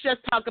 but let's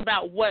just talk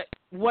about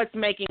what's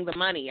making the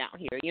money out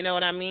here. You know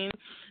what I mean?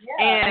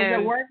 Yeah, and as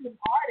a working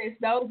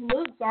artist, those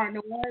looks aren't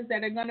the ones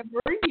that are going to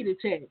bring you the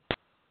check.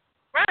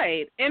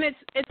 Right, and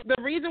it's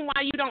the reason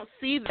why you don't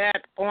see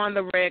that on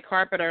the red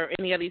carpet or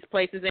any of these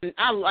places. And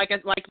I like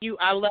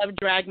I love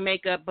drag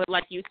makeup, but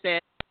like you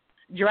said,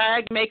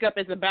 drag makeup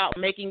is about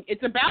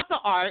it's about the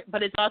art,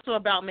 but it's also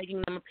about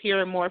making them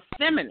appear more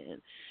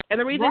feminine. And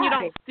the reason you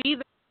don't see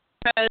that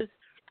because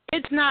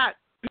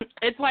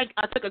it's like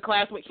I took a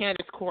class with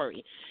Candace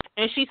Corey,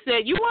 and she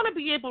said, you want to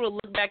be able to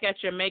look back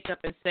at your makeup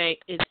and say,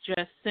 it's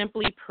just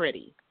simply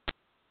pretty.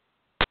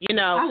 You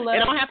know,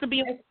 it don't have to be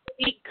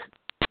unique.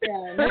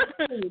 Yeah, that's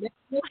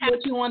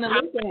what you want to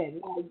look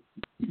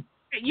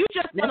at. You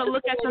just want to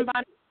look at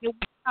somebody,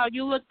 how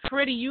you look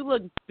pretty, you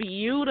look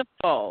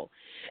beautiful.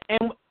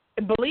 And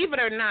believe it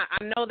or not,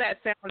 I know that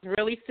sounds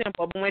really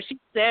simple, but when she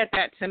said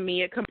that to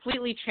me, it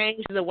completely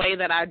changed the way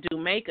that I do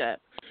makeup.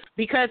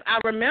 Because I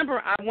remember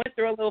I went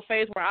through a little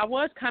phase where I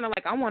was kind of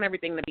like, I want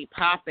everything to be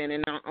popping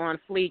and on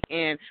fleek.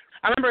 And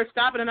I remember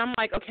stopping and I'm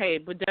like, okay,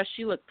 but does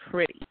she look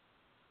pretty?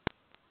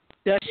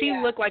 Does she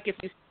look like if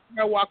you see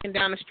her walking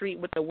down the street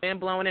with the wind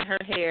blowing in her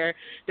hair,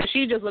 does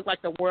she just look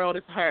like the world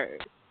is hers?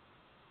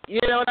 You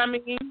know what I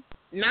mean?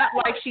 Not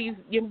like she's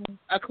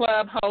a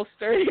club host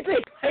or anything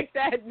like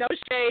that. No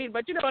shade,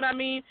 but you know what I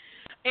mean?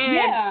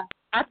 And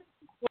I think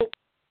people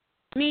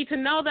need to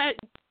know that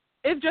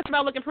it's just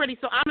about looking pretty.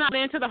 So I'm not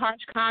into the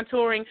harsh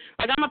contouring.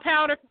 Like, I'm a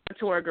powder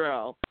contour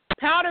girl.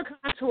 Powder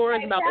contour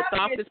is about the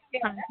softest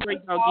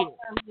contour you'll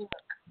get.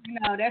 You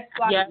know, that's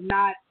like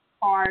not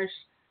harsh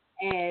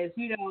as,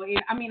 you know,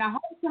 I mean, I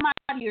hope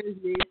somebody hears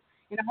this,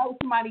 and I hope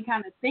somebody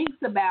kind of thinks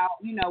about,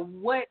 you know,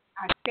 what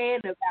I said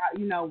about,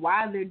 you know,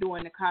 why they're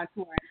doing the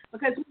contouring.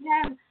 Because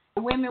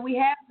we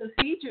have the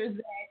features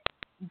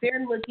that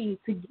they're looking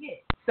to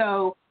get.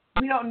 So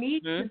we don't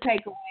need to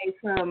take away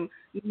from,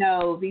 you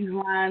know, these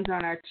lines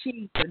on our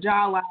cheeks or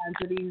jaw lines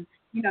or these,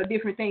 you know,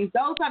 different things.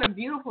 Those are the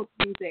beautiful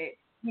things that,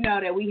 you know,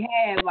 that we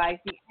have,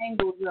 like the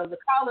angles of the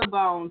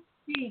collarbones,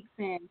 cheeks,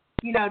 and,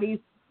 you know, these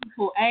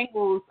beautiful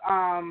angles.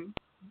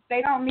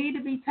 They don't need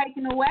to be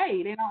taken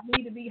away. They don't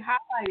need to be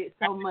highlighted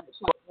so much.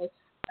 Like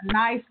a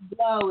nice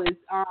glow is,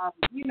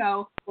 you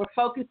know, or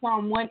focus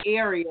on one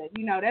area.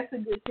 You know, that's a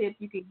good tip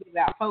you can give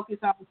out. Focus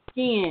on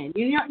skin.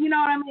 You know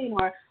what I mean?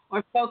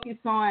 Or focus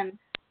on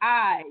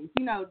eyes.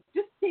 You know,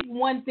 just pick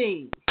one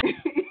thing.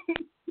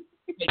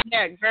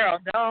 Yeah, girl,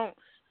 don't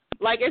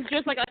Like, it's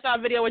just like I saw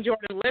a video with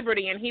Jordan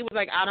Liberty, and he was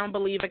like, I don't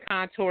believe in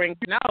contouring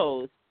your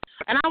nose.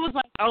 And I was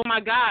like, oh, my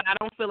God, I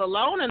don't feel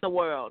alone in the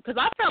world. Because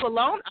I feel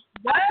alone.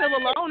 I feel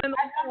alone in the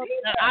world.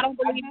 And I don't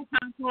believe in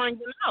contouring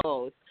your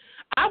nose.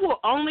 I will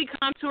only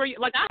contour you.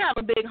 Like, I have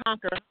a big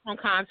honker. I don't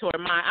contour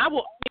mine. I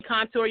will only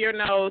contour your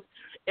nose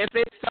if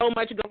it's so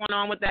much going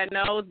on with that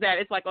nose that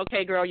it's like,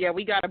 okay, girl, yeah,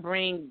 we got to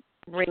bring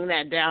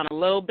that down a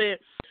little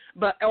bit.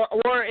 But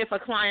or if a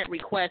client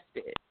requests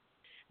it.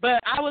 But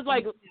I was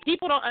like,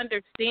 people don't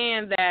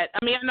understand that.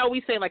 I mean, I know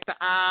we say, like, the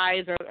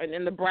eyes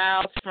and the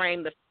brows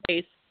frame the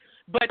face.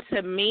 But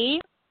to me,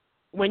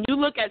 when you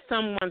look at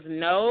someone's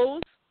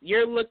nose,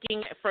 you're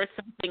looking for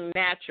something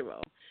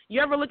natural.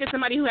 You ever look at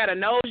somebody who had a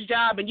nose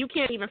job and you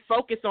can't even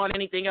focus on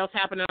anything else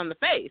happening on the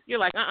face? You're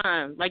like,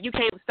 like you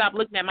can't stop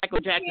looking at Michael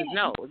Jackson's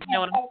nose. You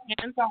know what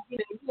I'm saying?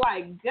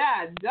 Like,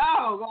 God,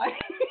 dog. Like,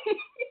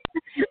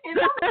 and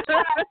I'm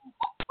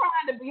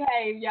trying to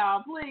behave,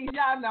 y'all. Please,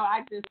 y'all know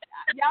I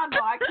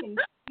can.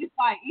 It's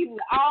like either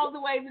all the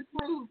way the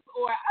truth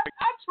or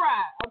I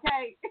try.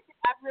 Okay,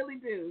 I really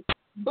do.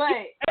 But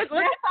that's all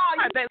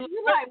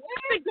you like.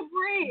 Where's the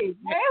bridge?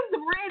 Where's the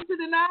bridge to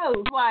the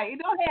nose? Like, it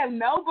don't have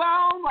no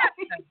bone. Like,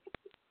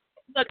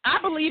 look,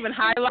 I believe in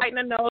highlighting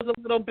the nose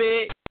a little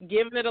bit,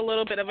 giving it a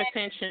little bit of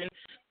attention.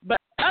 But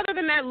other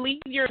than that,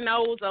 leave your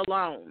nose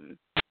alone.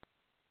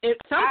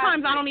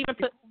 Sometimes I don't even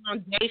put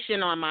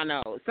foundation on my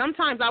nose.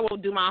 Sometimes I will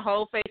do my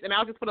whole face, and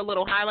I'll just put a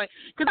little highlight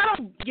because I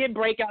don't get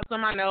breakouts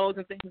on my nose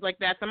and things like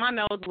that. So my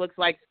nose looks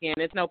like skin.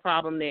 It's no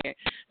problem there.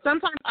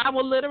 Sometimes I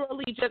will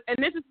literally just, and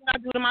this is what I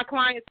do to my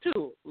clients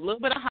too, a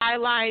little bit of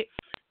highlight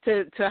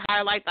to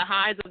highlight the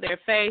highs of their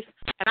face,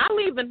 and I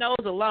leave the nose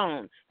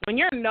alone. When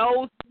your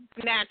nose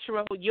is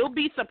natural, you'll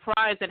be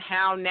surprised at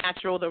how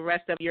natural the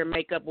rest of your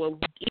makeup will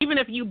look. Even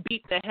if you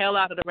beat the hell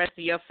out of the rest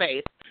of your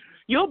face,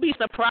 you'll be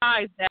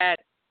surprised that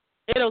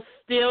it'll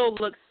still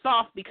look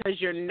soft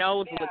because your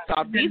nose looks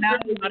soft. These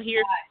girls out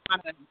here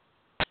trying to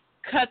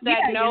cut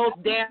that nose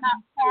down.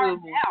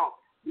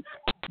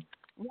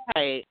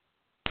 Right.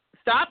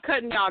 Stop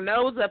cutting y'all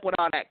nose up with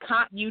all that.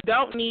 You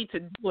don't need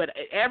to do it.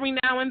 Every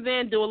now and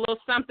then, do a little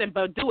something,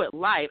 but do it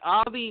light.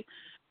 I'm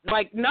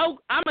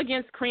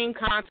against cream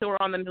contour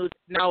on the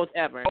nose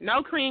ever.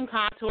 No cream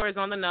contours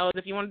on the nose.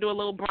 If you want to do a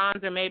little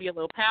bronzer, maybe a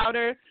little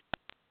powder,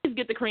 please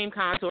get the cream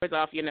contours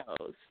off your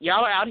nose.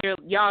 Y'all are out here,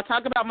 y'all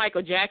talk about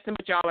Michael Jackson,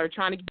 but y'all are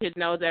trying to get his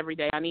nose every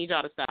day. I need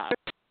y'all to stop.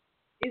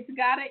 It's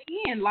gotta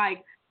end.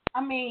 Like,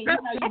 I mean,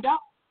 you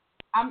don't.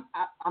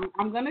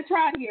 I'm gonna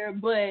try here,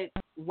 but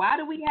why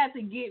do we have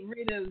to get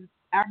rid of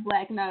our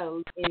black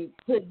nose and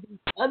put this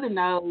other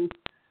nose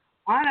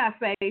on our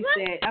face?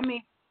 That, I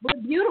mean,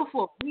 we're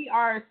beautiful. We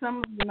are some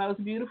of the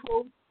most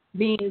beautiful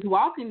beings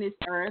walking this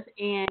earth,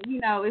 and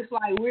it's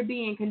like we're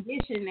being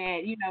conditioned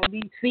that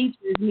these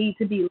features need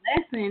to be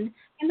lessened,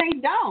 and they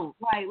don't.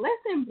 Like,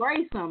 let's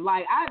embrace them.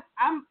 Like,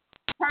 I'm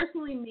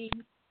personally me.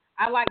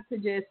 I like to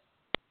just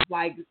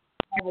like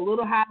have a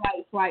little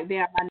highlight swipe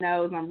down my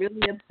nose. I'm really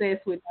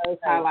obsessed with those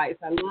highlights.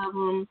 I love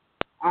them.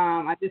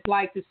 I just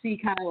like to see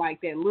kind of like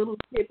that little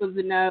tip of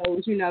the nose,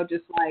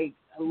 just like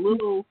a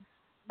little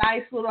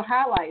nice little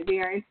highlight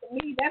there. And to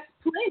me, that's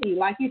plenty.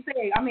 Like you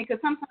said, I mean,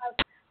 because sometimes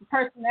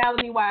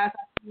personality-wise,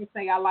 I can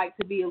say I like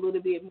to be a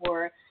little bit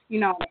more,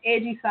 on the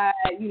edgy side,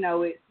 with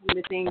some of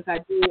the things I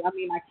do. I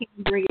mean, I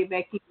can't bring it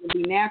back in and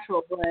be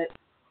natural, but,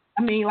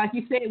 I mean, like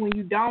you said, when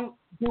you don't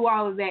do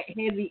all of that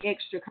heavy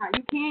extra,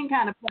 you can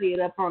kind of play it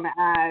up on the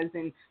eyes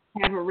and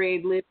have a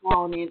red lip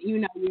on, and,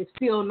 you're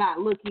still not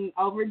looking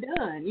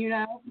overdone,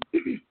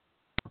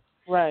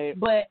 Right.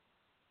 But,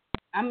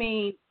 I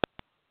mean,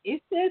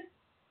 it's just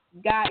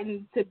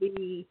gotten to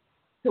be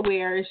to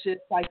where it's just,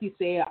 like you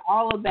said,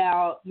 all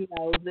about,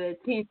 the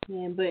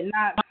attention, but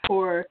not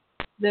for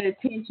the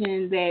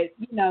attention that,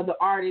 the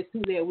artists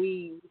that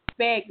we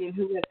respect and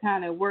who have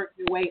kind of worked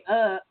their way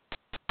up,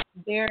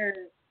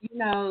 they're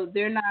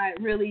not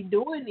really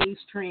doing these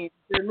trends.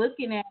 They're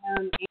looking at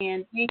them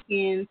and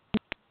thinking,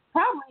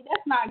 probably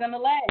that's not going to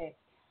last.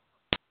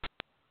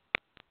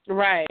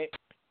 Right.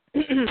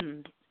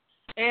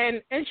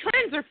 And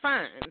trends are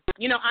fun.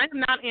 I'm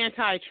not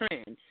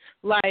anti-trend.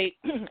 Like,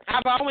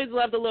 I've always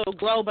loved a little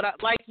glow, but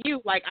like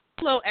you, like,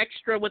 I'm a little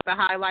extra with the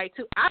highlight,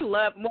 too.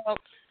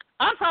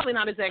 I'm probably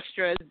not as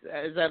extra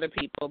as other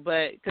people,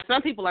 but because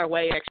some people are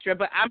way extra,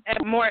 but I'm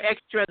more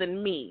extra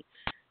than me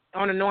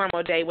on a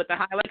normal day with the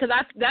highlight, because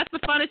that's the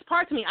funnest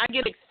part to me. I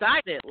get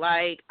excited.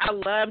 Like, I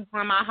love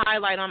doing my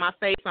highlight on my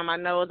face, on my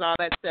nose, all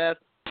that stuff.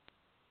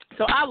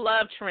 So I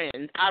love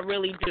trends. I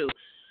really do.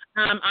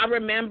 I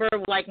remember,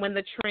 like, when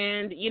the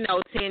trend,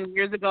 10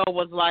 years ago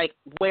was, like,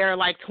 wear,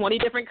 like, 20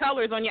 different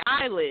colors on your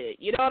eyelid.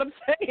 You know what I'm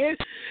saying?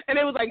 And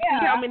it was, like,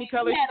 see how many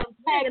colors.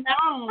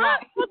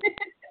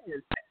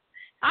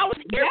 I was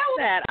here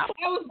for that. I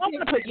was going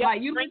to put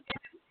you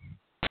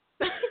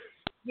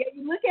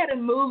look at a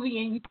movie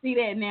and you see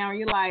that now,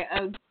 you're like,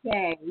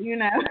 okay,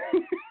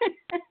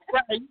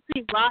 Right. You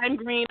see lime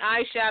green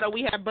eyeshadow.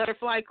 We had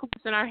butterfly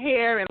clips in our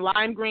hair and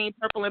lime green,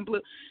 purple, and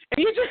blue. And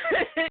he's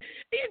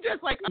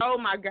just like, oh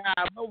my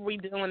God, what were we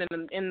doing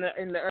in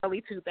the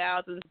early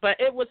 2000s? But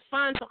it was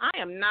fun. So I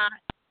am not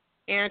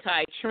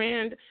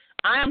anti-trend.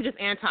 I am just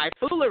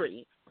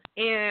anti-foolery.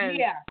 And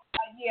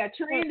yeah,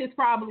 trend is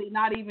probably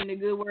not even a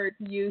good word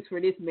to use for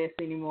this mess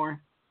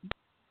anymore.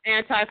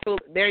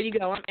 Anti-foolery. There you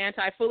go. I'm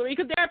anti-foolery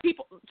because there are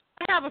people.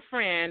 I have a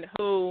friend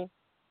who,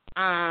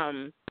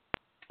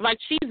 like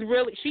she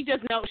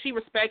just knows, she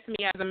respects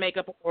me as a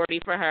makeup authority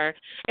for her,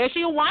 and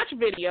she'll watch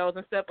videos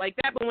and stuff like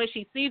that. But when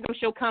she sees them,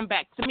 she'll come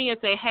back to me and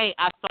say, "Hey,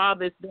 I saw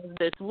this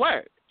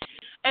work."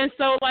 And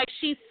so, like,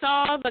 she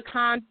saw the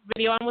con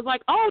video and was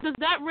like, "Oh, does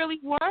that really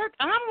work?"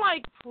 And I'm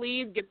like,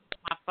 "Please get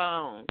my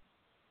phone."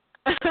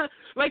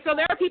 Like, so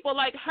there are people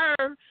like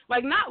her,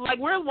 like, not like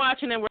we're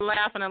watching and we're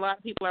laughing. A lot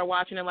of people are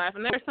watching and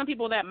laughing. There are some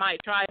people that might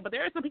try it, but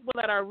there are some people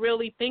that are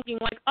really thinking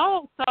like,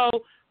 oh,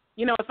 so,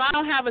 you know, if I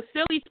don't have a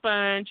silly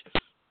sponge,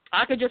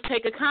 I could just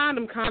take a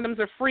condom. Condoms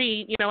are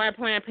free, you know, at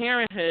Planned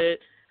Parenthood.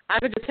 I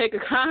could just take a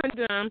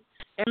condom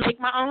and make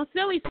my own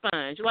silly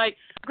sponge. Like,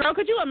 girl,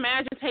 could you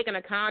imagine taking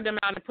a condom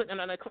out and putting it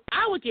on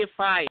I would get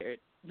fired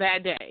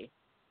that day.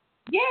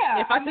 Yeah,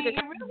 if I took a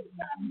condom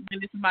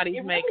into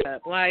somebody's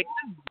makeup, like.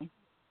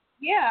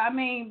 Yeah, I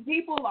mean,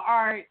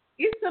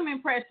 it's some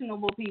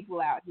impressionable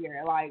people out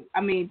here. Like, I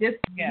mean, just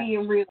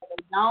being real,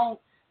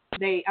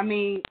 they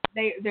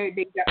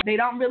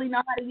don't really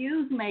know how to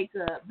use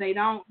makeup. They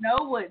don't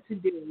know what to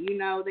do. You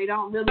know, they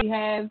don't really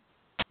have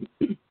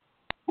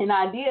an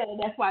idea.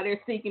 That's why they're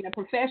seeking a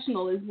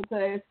professional, is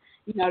because,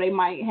 you know, they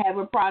might have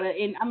a product.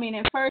 And I mean,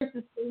 at first,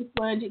 the silly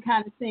sponge, it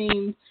kind of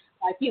seemed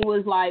like it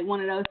was like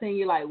one of those things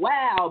you're like,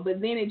 wow.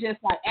 But then it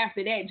just, like,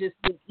 after that, just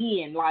went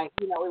in. Like,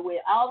 you know, it went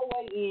all the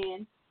way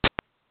in.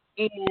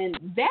 And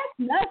that's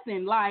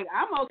nothing. Like,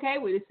 I'm okay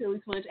with a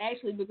silly sponge,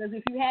 actually, because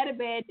if you had a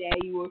bad day,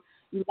 you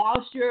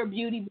lost your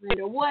beauty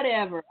blend or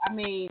whatever, I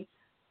mean,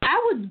 I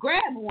would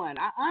grab one.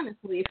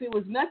 Honestly, if it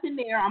was nothing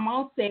there, I'm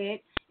on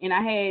set, and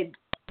I had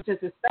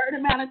just a certain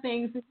amount of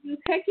things to use,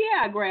 heck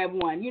yeah, I grab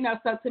one. You know,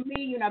 so to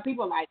me, you know,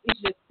 people are like, it's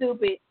just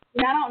stupid.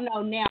 And I don't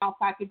know now if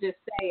I could just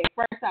say, at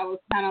first I was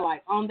kind of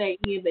like on that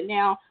end, but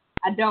now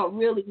I don't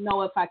really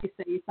know if I could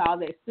say it's all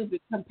that stupid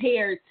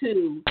compared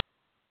to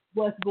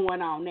what's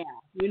going on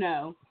now, you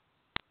know.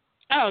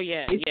 Oh,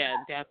 yeah,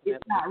 definitely.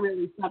 It's not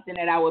really something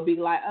that I would be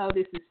like, oh,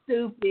 this is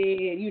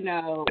stupid, you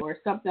know, or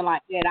something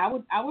like that. I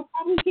would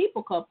probably keep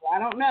a couple. I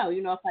don't know,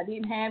 you know, if I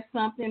didn't have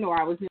something or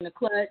I was in a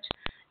clutch.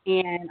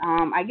 And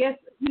I guess,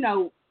 you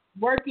know,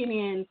 working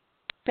in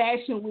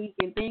Fashion Week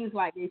and things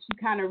like this, you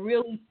kind of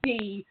really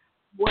see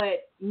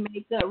what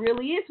makeup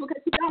really is,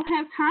 because you don't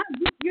have time.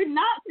 You're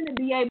not going to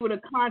be able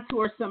to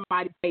contour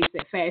somebody's face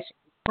at Fashion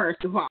Week,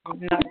 first of all.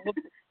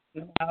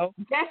 No,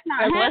 that's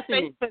not unless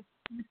happening. They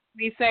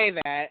specifically say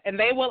that, and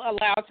they will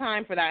allow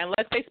time for that.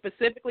 Unless they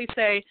specifically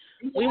say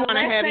we want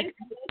to have it.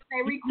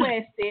 They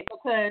request it,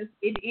 because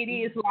it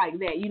is like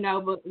that, you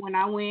know. But when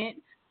I went,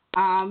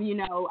 you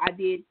know, I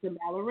did some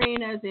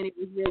ballerinas, and it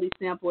was really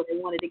simple. They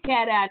wanted a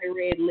cat eye and a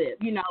red lip,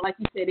 you know. Like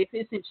you said, if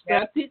it's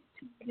instructed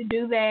to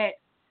do that,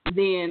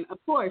 then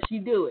of course you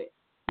do it.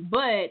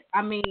 But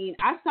I mean,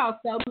 I saw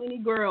so many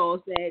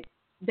girls that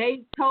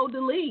they told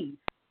to leave.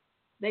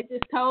 They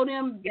just told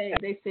him, they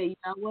said, you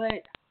know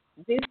what,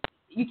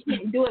 you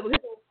can't do it, because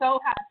it was so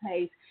high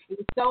paced. It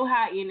was so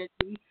high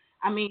energy.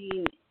 I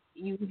mean,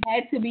 you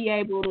had to be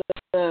able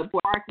to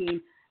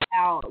working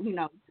out, you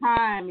know,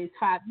 time is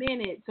 5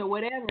 minutes or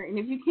whatever. And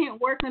if you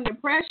can't work under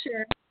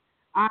pressure,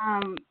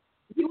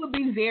 you would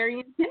be very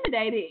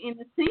intimidated in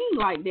a scene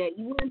like that.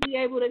 You wouldn't be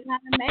able to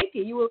kind of make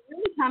it. You would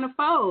really kind of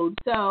fold.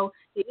 So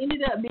it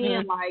ended up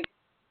being like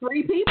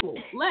 3 people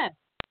left.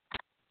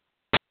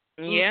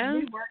 Yeah. We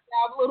worked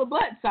our little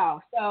butts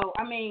off. So,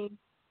 I mean,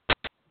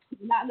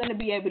 you're not going to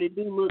be able to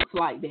do looks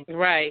like that.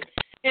 Right.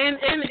 And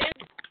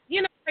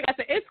you know, like I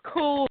said, it's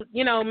cool.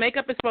 You know,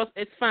 makeup is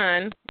it's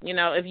fun. You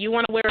know, if you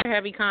want to wear a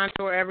heavy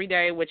contour every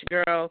day, which,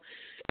 girl.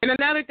 And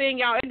another thing,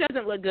 y'all, it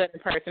doesn't look good in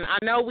person.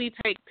 I know we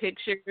take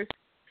pictures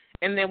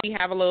and then we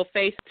have a little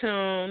face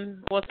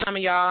tune. Well, some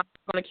of y'all are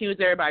going to accuse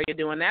everybody of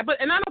doing that.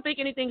 And I don't think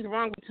anything's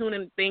wrong with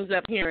tuning things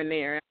up here and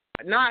there.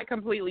 Not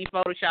completely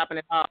photoshopping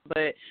it off,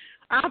 but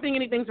I don't think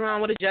anything's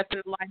wrong with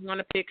adjusting the lighting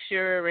on a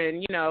picture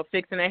and, you know,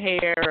 fixing a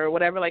hair or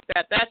whatever like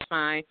that. That's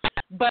fine.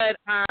 But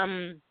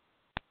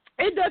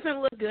it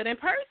doesn't look good in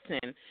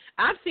person.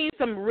 I've seen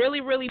some really,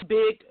 really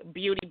big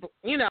beauty,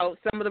 you know,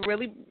 some of the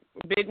really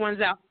big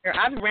ones out there.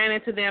 I've ran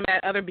into them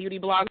at other beauty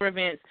blogger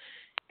events,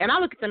 and I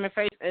look at them in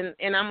face,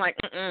 and I'm like,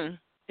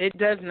 it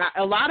does not.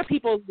 A lot of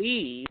people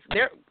leave.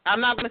 I'm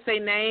not going to say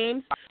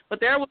names, but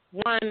there was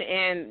one,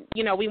 and,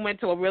 you know, we went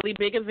to a really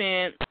big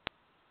event.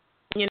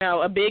 You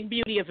know, a big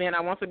beauty event.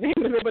 I won't say the name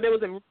of it, but it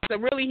was a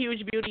really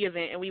huge beauty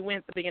event, and we went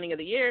at the beginning of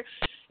the year,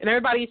 and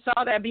everybody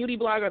saw that beauty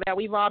blogger that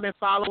we've all been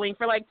following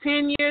for like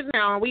 10 years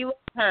now, and we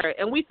looked at her,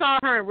 and we saw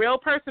her in real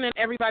person, and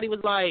everybody was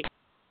like,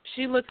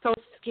 she looks so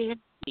scary.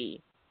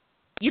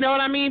 You know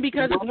what I mean?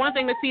 Because it's one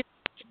thing to see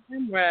the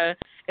camera,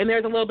 and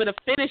there's a little bit of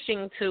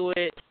finishing to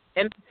it,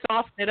 and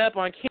soften it up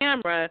on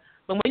camera.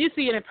 But when you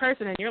see it in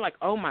person and you're like,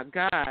 oh, my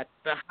God,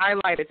 the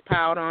highlight is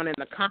piled on and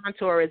the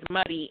contour is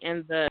muddy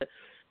and the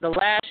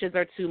lashes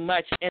are too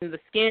much and the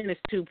skin is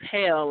too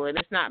pale and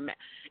it's not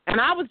and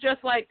I was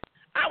just like,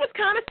 I was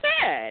kind of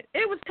sad.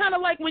 It was kind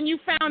of like when you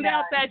found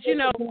out that,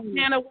 Hannah wasn't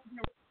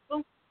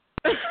real.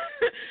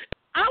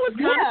 I was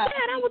kind of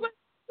sad. I was like,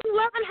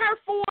 loving her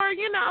for,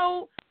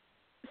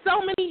 so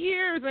many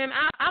years, and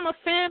I'm a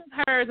fan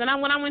of hers.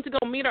 And when I went to go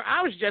meet her,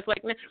 I was just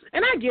like,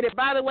 and I get it.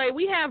 By the way,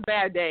 we have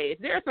bad days.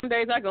 There are some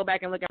days I go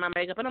back and look at my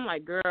makeup, and I'm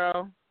like,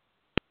 girl,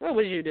 what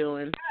was you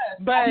doing?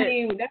 But I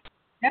mean,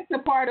 that's a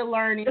part of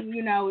learning. I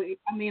mean,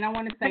 I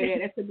want to say that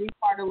that's a big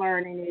part of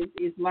learning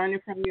is learning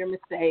from your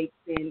mistakes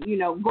and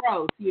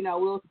growth.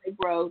 We'll say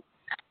growth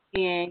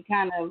and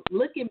kind of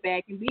looking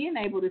back and being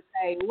able to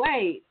say,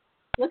 wait,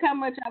 look how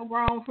much I've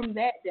grown from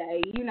that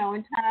day. And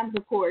times,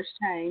 of course,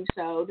 change.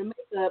 So the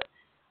makeup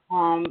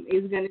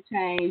is going to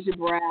change the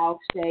brow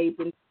shape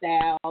and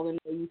style and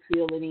the way you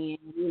feel it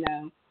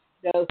in.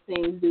 Those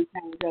things do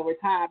change over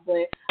time.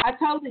 But I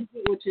totally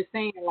get what you're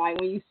saying. Like,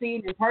 when you see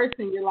it in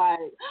person, you're like,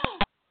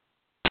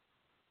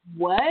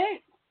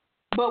 what?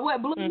 But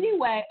what blew me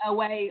away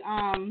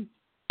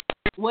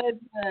was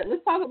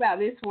let's talk about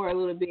this for a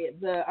little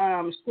bit. The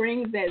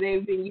strings that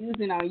they've been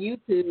using on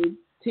YouTube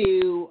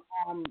to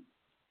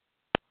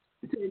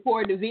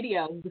record the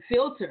videos, the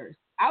filters.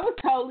 I was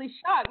totally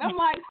shocked. I'm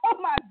like, oh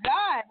my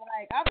God,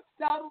 like I'm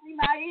totally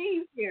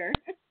naive here.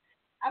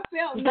 I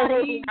felt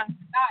naive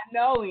not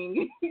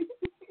knowing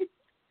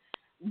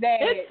that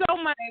it's so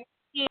much.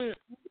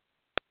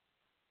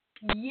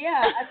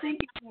 Yeah, I think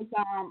it was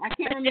I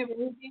can't remember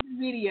who did the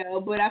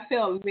video, but I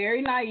felt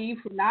very naive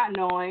for not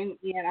knowing,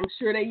 and I'm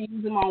sure they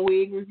use them on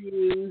wig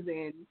reviews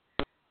and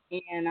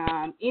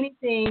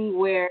anything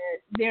where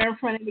they're in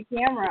front of the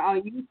camera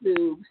on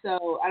YouTube.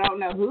 So I don't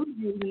know who's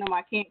using them.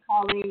 I can't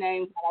call any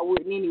names, but I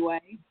wouldn't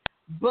anyway.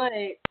 But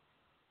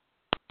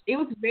it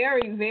was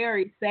very,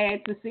 very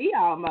sad to see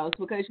almost,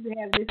 because you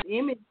have this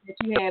image that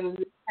you have of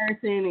this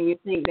person and you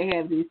think they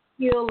have this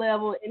skill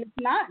level, and it's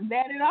not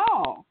that at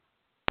all.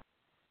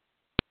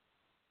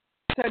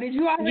 So did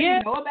you already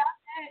know about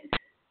that?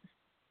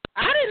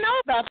 I didn't know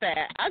about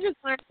that. I just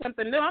learned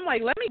something new. I'm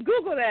like, let me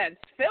Google that.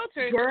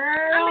 Filters.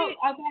 Girl,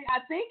 okay, I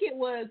think it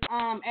was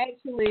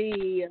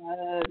actually,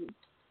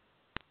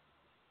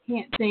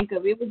 can't think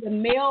of it. It was a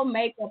male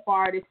makeup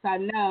artist I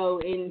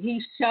know, and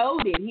he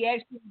showed it. He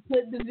actually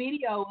put the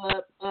video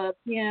up of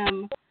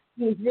him.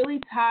 He was really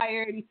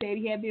tired. He said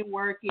he had been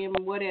working,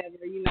 whatever.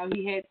 He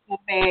had some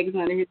bags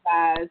under his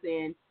eyes,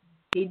 and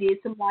he did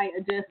some light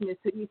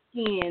adjustments to his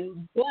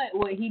skin. But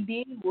what he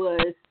did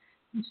was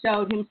he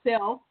showed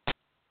himself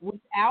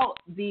without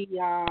the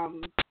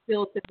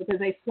filter, because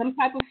there's some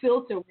type of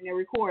filter when they're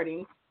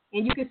recording,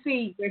 and you can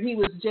see where he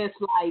was just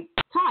like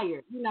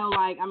tired, you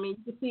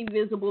can see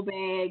visible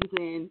bags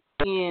and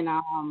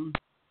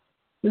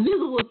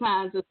visible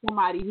signs of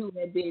somebody who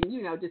had been,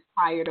 just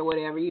tired or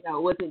whatever. It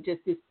wasn't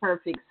just this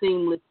perfect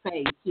seamless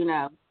face. He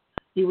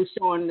was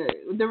showing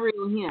the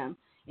real him,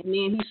 and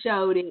then he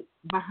showed it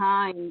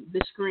behind the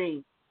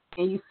screen,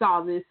 and you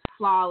saw this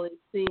flawless,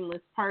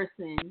 seamless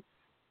person,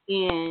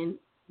 and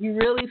you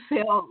really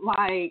felt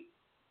like,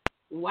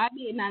 why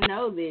didn't I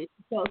know this?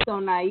 You felt so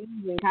naive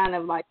and kind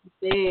of, like you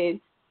said,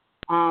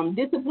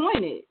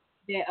 disappointed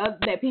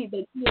that people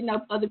that you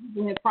know other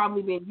people have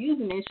probably been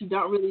using it. You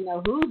don't really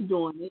know who's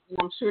doing it, and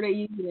I'm sure they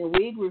use it in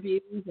wig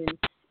reviews and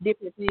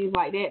different things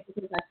like that,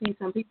 because I see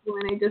some people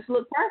and they just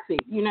look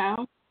perfect,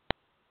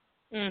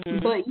 Mm-hmm.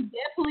 But you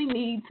definitely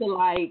need to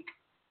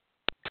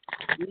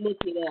look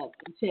it up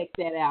and check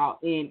that out,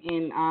 and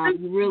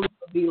you really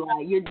will be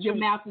like, your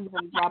mouth is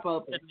going to drop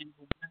open.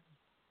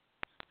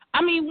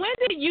 I mean, when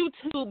did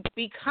YouTube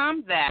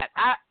become that?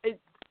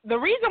 The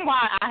reason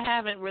why I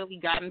haven't really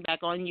gotten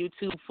back on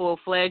YouTube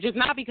full-fledged is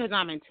not because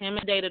I'm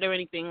intimidated or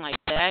anything like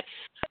that.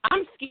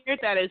 I'm scared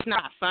that it's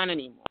not fun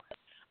anymore.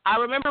 I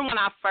remember when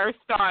I first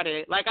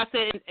started, like I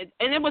said,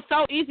 and it was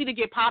so easy to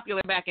get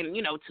popular back in,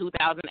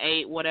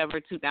 2008, whatever,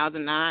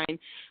 2009.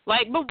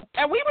 But we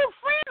were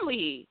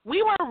friendly.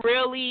 We were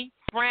really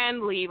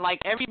friendly. Like,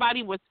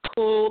 everybody was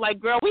cool. Like,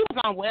 girl, we was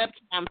on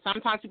webcam.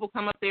 Sometimes people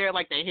come up there,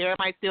 like, their hair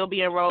might still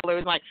be in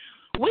rollers. Like,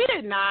 we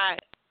did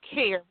not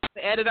care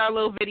to edit our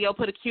little video,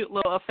 put a cute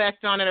little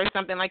effect on it or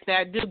something like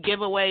that, do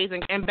giveaways.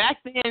 And back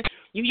then,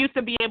 you used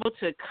to be able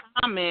to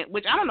comment,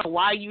 which I don't know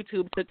why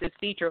YouTube took this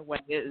feature away.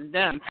 It was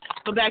dumb.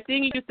 But back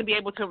then, you used to be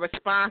able to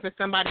respond to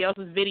somebody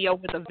else's video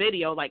with a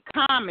video, like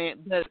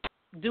comment, but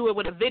do it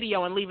with a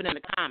video and leave it in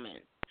the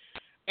comments.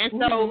 And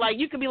so,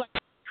 you could be like,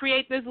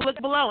 create this look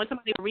below, and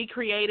somebody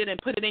recreate it and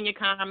put it in your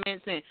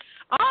comments and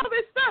all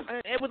this stuff.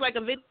 And it was like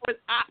a video.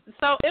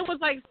 So it was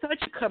like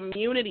such a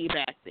community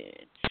back then.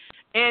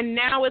 And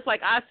now it's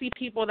like I see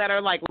people that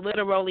are like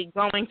literally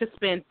going to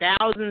spend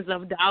thousands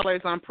of dollars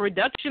on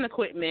production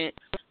equipment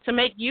to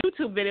make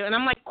YouTube videos. And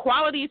I'm like,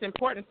 quality is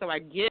important, so I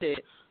get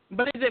it.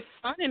 But is it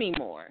fun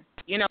anymore?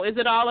 Is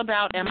it all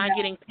about, am I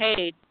getting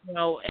paid?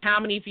 How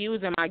many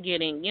views am I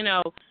getting?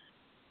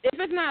 If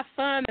it's not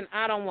fun, then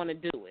I don't want to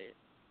do it.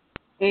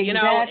 You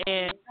know, Exactly.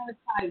 and It's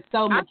like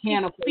so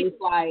mechanical. It's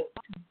like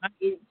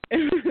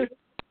it's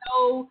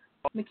so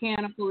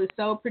mechanical. It's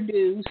so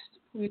produced.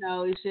 You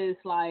know, it's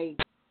just like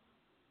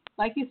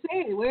you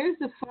said, where's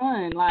the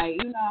fun? Like,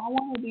 you know, I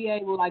want to be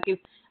able, like, if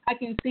I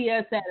can see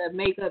us at a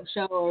makeup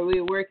show or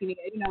we're working,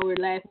 you know, we're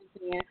laughing,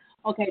 saying,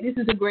 okay, this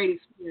is a great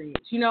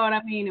experience. You know what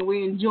I mean? And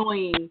we're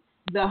enjoying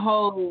the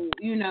whole,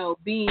 you know,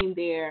 being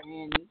there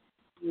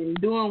and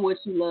doing what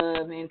you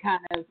love and kind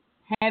of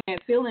having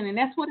that feeling. And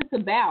that's what it's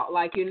about.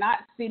 Like, you're not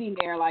sitting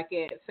there like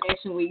at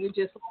Fashion Week. You're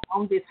just like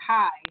on this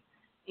high.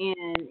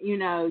 And, you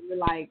know, you're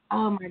like,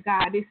 oh, my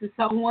God, this is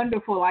so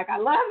wonderful. Like, I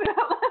love it.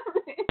 I love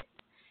it.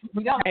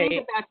 You don't think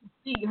about your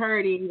feet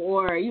hurting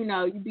or, you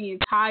know, you being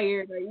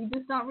tired or you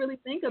just don't really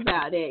think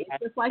about it.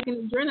 It's just like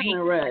an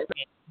adrenaline rush.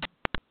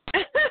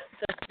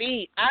 The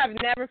feet. I've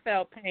never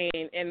felt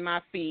pain in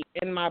my feet,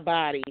 in my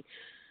body,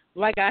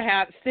 like I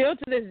have still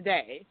to this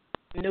day.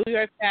 New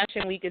York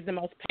Fashion Week is the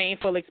most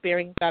painful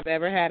experience I've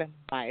ever had in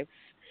my life.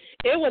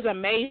 It was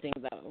amazing,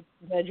 though.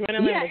 The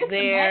adrenaline was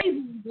there.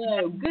 Amazing,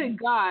 though. Good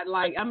God.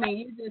 Like, I mean,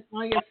 you're just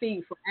on your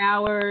feet for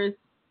hours.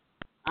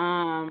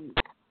 I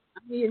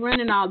mean, you're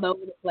running all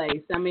over the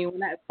place. I mean,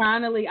 when I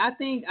finally, I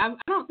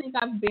don't think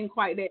I've been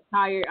quite that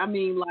tired. I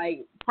mean,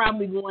 like,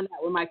 probably going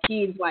out with my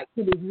kids, like,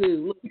 to the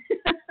zoo.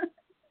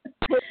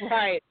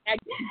 Right. At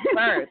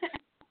birth.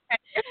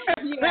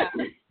 Yeah.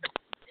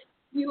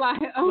 You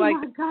like, oh, like,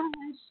 my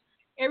gosh.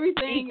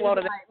 Everything is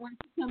like, once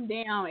you come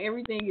down,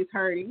 everything is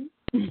hurting.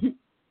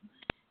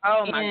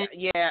 Oh, my God.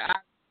 Yeah.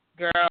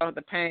 Girl,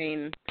 the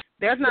pain.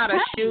 There's not a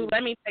shoe.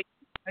 Let me take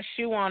a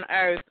shoe on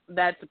earth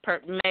that's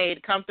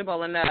made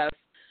comfortable enough.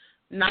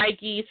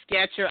 Nike,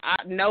 Skechers,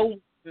 no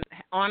one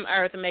on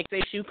earth makes a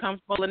shoe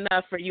comfortable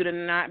enough for you to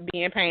not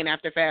be in pain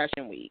after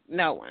Fashion Week.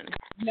 No one.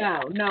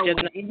 No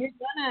one.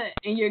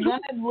 And you're gonna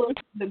look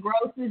the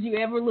grossest you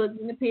ever looked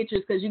in the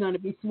pictures because you're gonna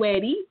be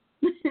sweaty.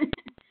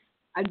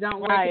 I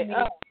don't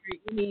recommend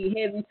any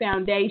heavy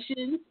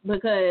foundations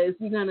because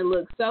you're gonna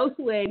look so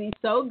sweaty,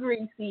 so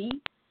greasy,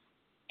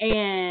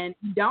 and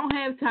you don't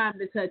have time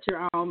to touch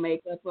your own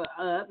makeup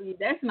up.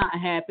 That's not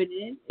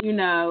happening. You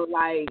know,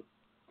 like,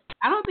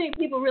 I don't think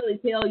people really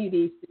tell you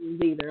these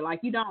things either. Like,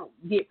 you don't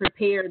get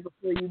prepared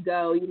before you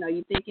go. You know,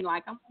 you're thinking,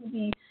 like, I'm going to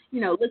be, you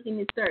know, looking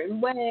a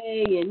certain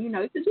way. And, you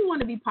know, because you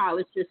want to be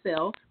polished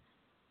yourself.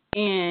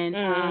 And,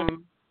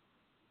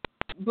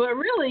 but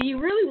really,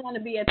 you really want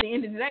to be, at the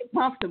end of the day,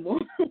 comfortable.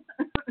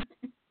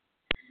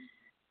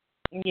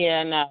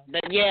 Yeah, no.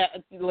 But yeah,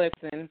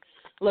 listen.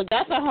 Look,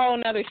 that's a whole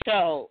nother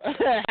show.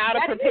 How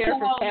to prepare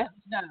for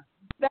fashion.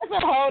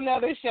 That's a whole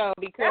nother show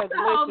because that's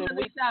a whole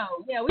nother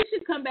show. Yeah, we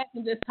should come back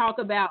and just talk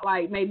about,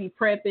 like, maybe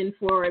prepping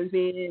for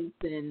events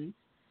and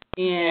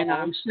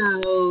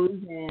shows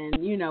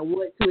and, you know,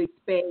 what to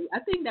expect. I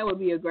think that would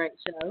be a great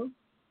show.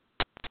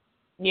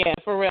 Yeah,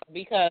 for real,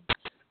 because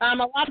a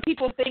lot of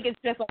people think it's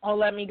just like, oh,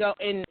 let me go,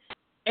 and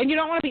you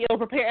don't want to be ill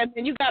prepared,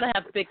 and you got to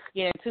have thick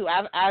skin too.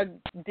 I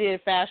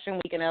did Fashion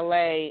Week in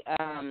LA.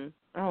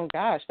 Oh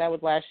gosh, that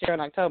was last year in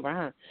October,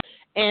 huh?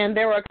 And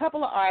there were a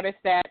couple of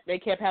artists that they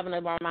kept having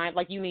in my mind,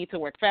 like, you need to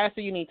work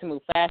faster, you need to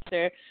move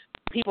faster.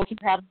 People keep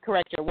having to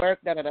correct your work,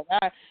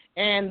 da-da-da-da.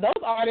 And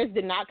those artists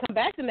did not come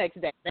back the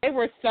next day. They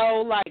were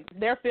so, like,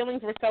 their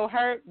feelings were so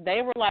hurt,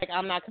 they were like,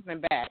 I'm not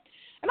coming back.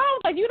 And I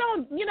was like, you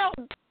know,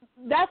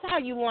 that's how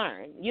you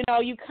learn. You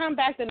know, you come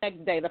back the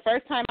next day. The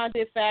first time I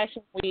did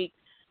Fashion Week,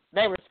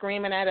 they were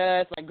screaming at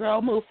us, like,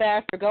 girl, move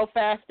faster, go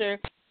faster.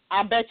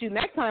 I bet you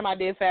next time I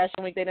did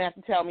Fashion Week, they didn't have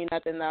to tell me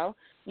nothing, though.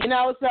 You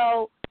know,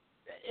 so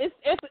it's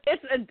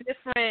a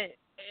different,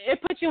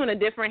 it puts you in a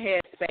different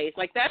headspace.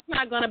 Like, that's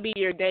not going to be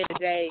your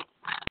day-to-day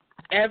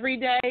every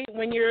day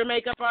when you're a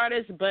makeup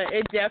artist, but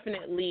it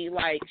definitely,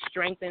 like,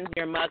 strengthens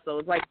your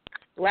muscles. Like,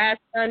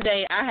 last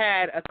Sunday, I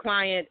had a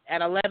client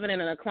at 11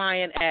 and a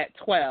client at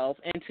 12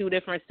 in 2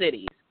 different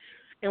cities.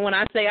 And when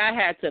I say I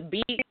had to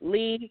beat,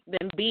 lead,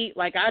 then beat,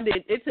 like I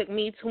did, it took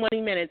me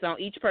 20 minutes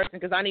on each person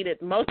because I needed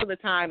most of the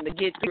time to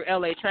get through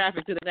LA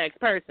traffic to the next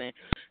person.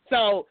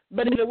 So,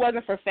 but if it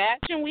wasn't for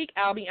Fashion Week,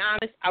 I'll be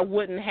honest, I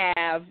wouldn't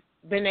have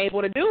been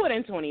able to do it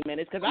in 20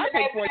 minutes because I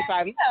take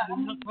 45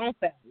 minutes on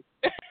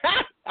Saturday.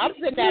 I'm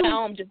sitting at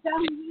home just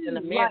in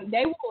the mirror. Like,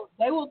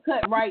 they will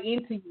cut right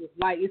into you.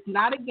 Like, it's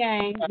not a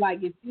game.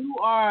 Like, if you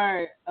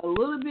are a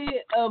little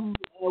bit of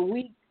a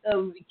weak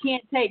of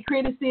can't take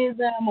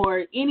criticism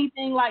or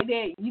anything like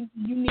that, you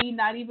need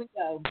not even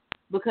go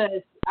because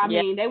I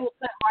mean they will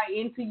cut right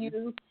into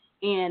you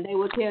and they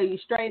will tell you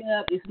straight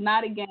up it's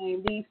not a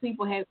game. These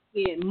people have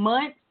spent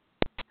months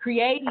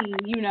creating,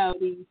 you know,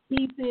 these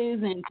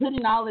pieces and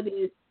putting all of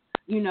this,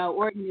 you know,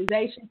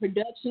 organization,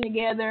 production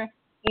together.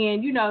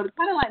 And, you know,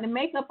 kind of like the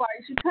makeup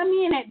artists, you come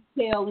in at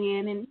the tail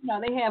end and, you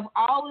know, they have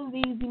all of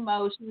these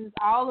emotions,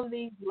 all of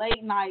these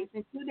late nights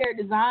into their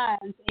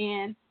designs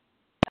and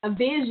a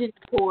vision,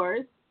 of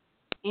course,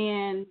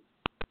 and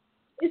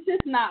it's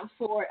just not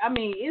for, I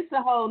mean, it's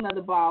a whole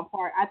nother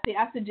ballpark. I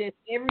suggest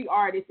every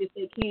artist, if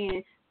they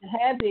can, to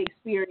have the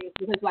experience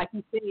because, like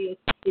you said,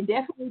 it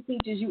definitely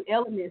teaches you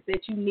elements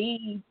that you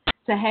need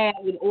to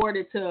have in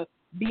order to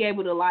be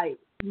able to, like,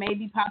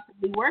 maybe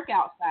possibly work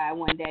outside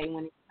one day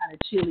when it's kind of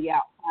chilly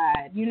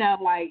outside. You know,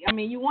 like, I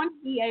mean, you want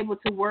to be able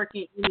to work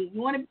in any,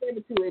 you want to be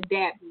able to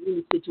adapt in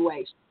any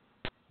situation.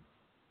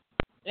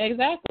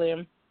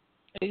 Exactly.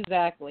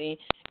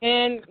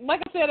 And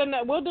like I said,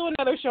 we'll do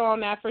another show on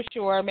that for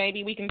sure.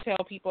 Maybe we can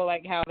tell people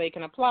like how they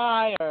can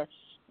apply or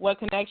what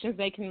connections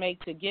they can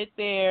make to get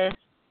there,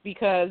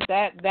 because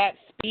that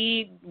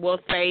speed will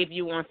save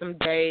you on some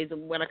days.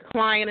 When a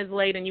client is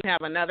late and you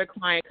have another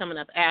client coming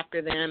up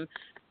after them,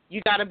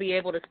 you got to be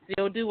able to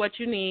still do what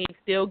you need,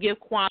 still give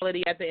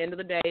quality at the end of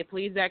the day,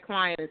 please that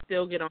client, and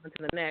still get on to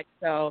the next.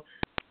 So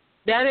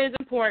that is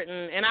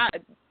important. And I'm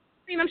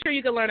sure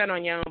you could learn that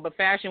on your own, but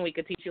Fashion Week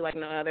could teach you like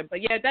no other.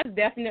 But, yeah, that's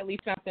definitely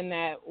something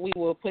that we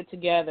will put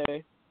together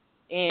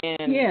and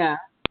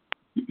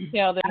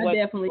tell them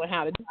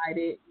how to do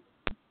it.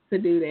 To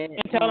do that.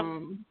 And tell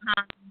them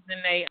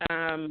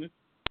and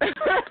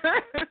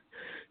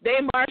they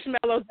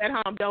marshmallows at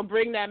home. Don't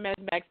bring that mess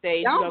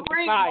backstage. Don't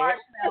bring marshmallows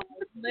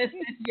unless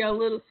it's your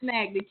little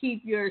snack to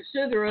keep your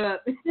sugar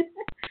up and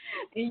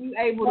you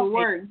able to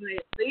work.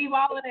 But leave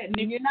all of that.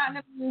 You're not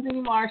going to use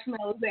any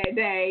marshmallows that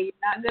day.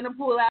 You're not going to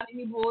pull out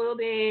any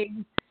boiled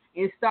eggs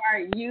and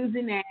start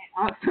using that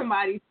on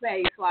somebody's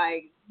face.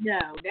 Like, no,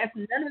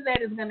 none of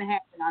that is going to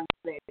happen on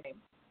that day.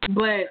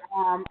 But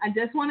I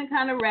just want to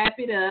kind of wrap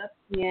it up.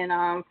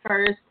 And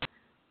first,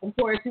 of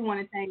course, we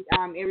want to thank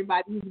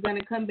everybody who's going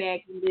to come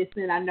back and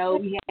listen. I know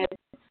we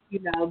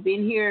have,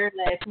 been here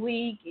last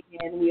week,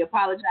 and we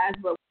apologize,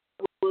 but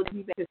we'll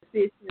be back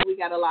consistent. We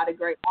got a lot of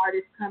great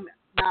artists coming,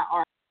 not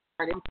artists.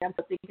 I'm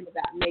thinking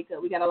about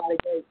makeup. We got a lot of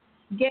great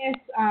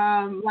guests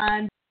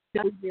lined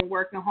up. We've been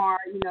working hard,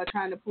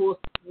 trying to pull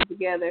something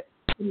together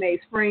to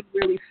make spring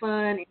really fun.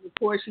 And, of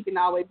course, you can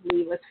always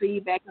leave us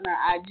feedback on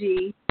our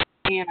IG.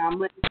 And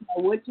let us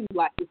know what you'd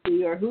like to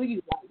see or who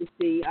you'd like to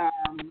see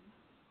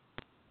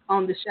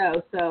on the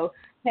show. So,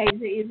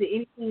 Tasia, is there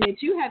anything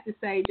that you have to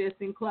say just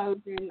in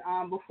closing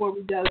before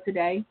we go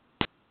today?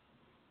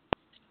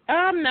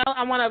 No,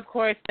 I want to, of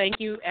course, thank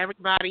you,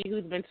 everybody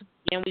who's been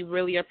tuning in. We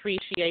really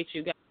appreciate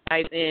you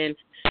guys. And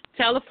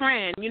tell a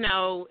friend,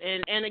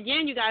 and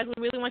again, you guys,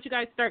 we really want you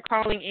guys to start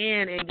calling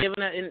in and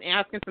and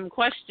asking some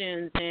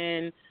questions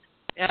and,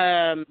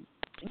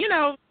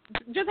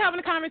 just having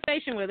a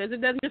conversation with us.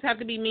 It doesn't just have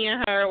to be me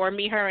and her or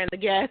me, her, and the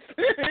guest.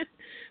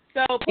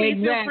 So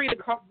please feel free to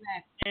call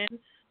in.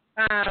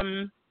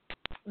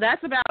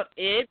 That's about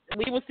it.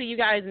 We will see you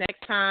guys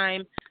next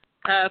time.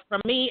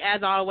 From me,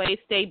 as always,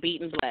 stay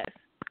beat and blessed.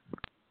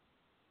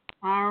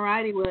 All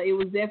righty. Well, it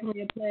was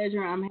definitely a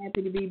pleasure. I'm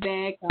happy to be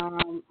back.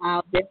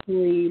 I'll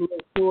definitely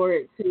look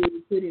forward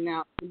to putting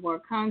out some more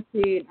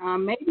content.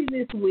 Maybe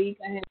this week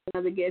I have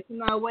another guest.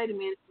 No, wait a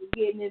minute.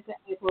 We're getting into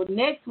April.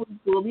 Next week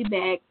we'll be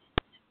back.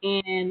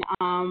 And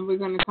we're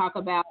going to talk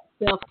about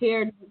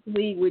self-care next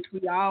week, which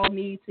we all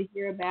need to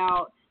hear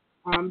about.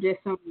 Just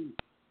some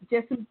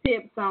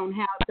tips on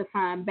how to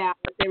find balance.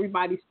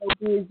 Everybody's so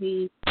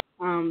busy,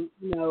 having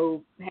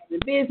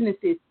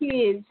businesses,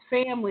 kids,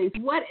 families,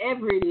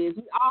 whatever it is.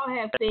 We all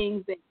have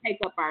things that take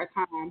up our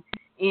time,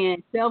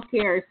 and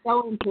self-care is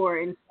so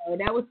important. So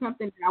that was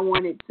something that I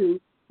wanted to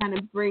kind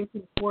of bring to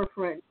the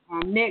forefront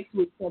next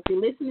week. So if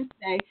you're listening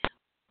today,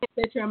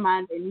 set your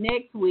mind that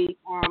next week,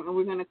 and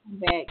we're going to come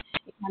back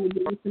and kind of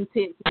give you some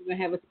tips. We're going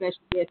to have a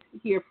special guest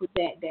here for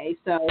that day.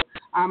 So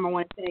I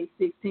want to thank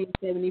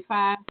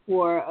 1675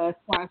 for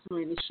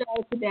sponsoring the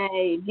show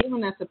today and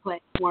giving us a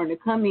platform to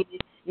come in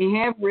and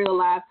have real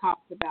live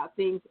talks about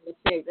things that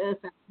affect us,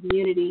 our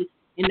community,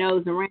 and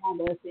those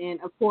around us.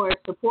 And, of course,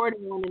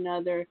 supporting one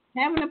another,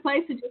 having a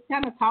place to just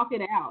kind of talk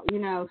it out,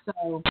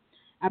 So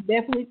I'm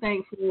definitely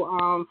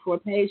thankful for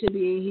Tasia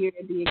being here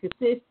and being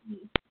consistent.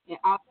 And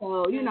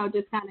also,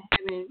 just kind of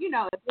having,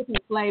 a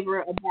different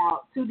flavor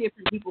about two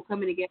different people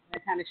coming together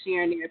and kind of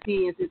sharing their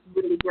opinions. It's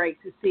really great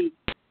to see.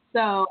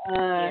 So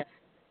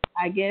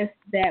I guess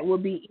that will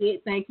be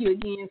it. Thank you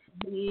again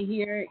for being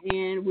here,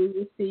 and we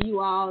will see you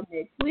all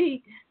next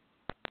week.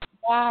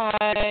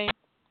 Bye.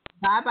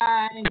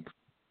 Bye-bye.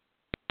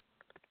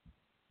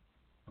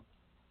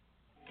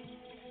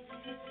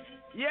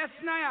 Yes,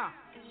 Naya.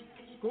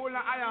 Cool,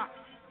 Naya.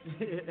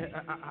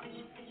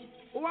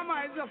 Who am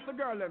I? Just the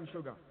girl, them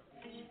sugar.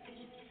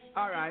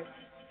 All right,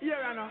 here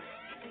I know.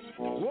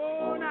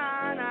 Oh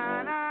na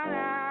na na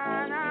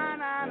na na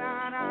na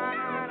na na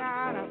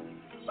na na.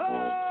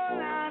 Oh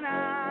na na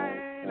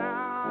na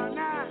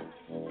na.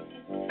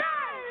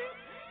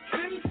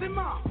 Hey,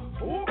 Simma,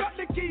 who got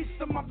the keys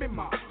to my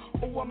bimmer?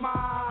 Who am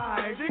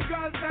I? The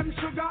girls them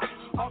sugar.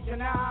 How can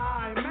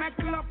I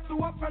make love to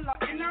a fella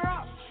in a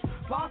rush?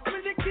 Pass me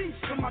the keys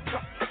to my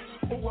truck.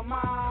 Who am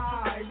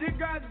I? The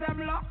girls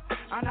them lock.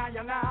 And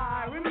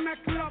I we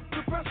make love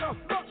to pressure.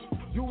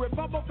 You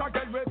ever buck a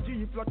girl with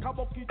deep like a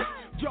bucket.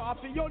 Draw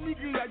for your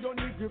nigga like your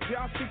nigga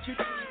can't stitch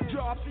it.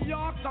 Draw for your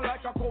oxen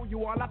like a cow, you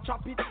wanna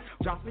chop it.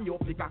 Draw for your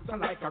pickaxe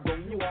like a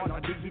gun, you wanna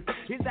dig it.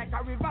 It's like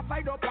a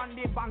riverside up on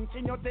the bank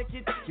and you take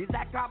it. It's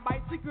like a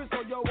bicycle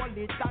so you hold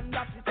it and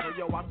that's it. So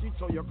you watch it,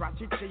 so you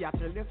crash it, she a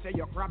tell you say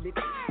you grab it.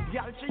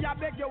 Girl, she a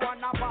beg you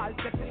wanna ball,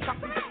 take it,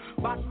 stop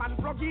it. Batman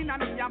plug in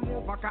and me a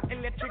move like a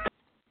electric.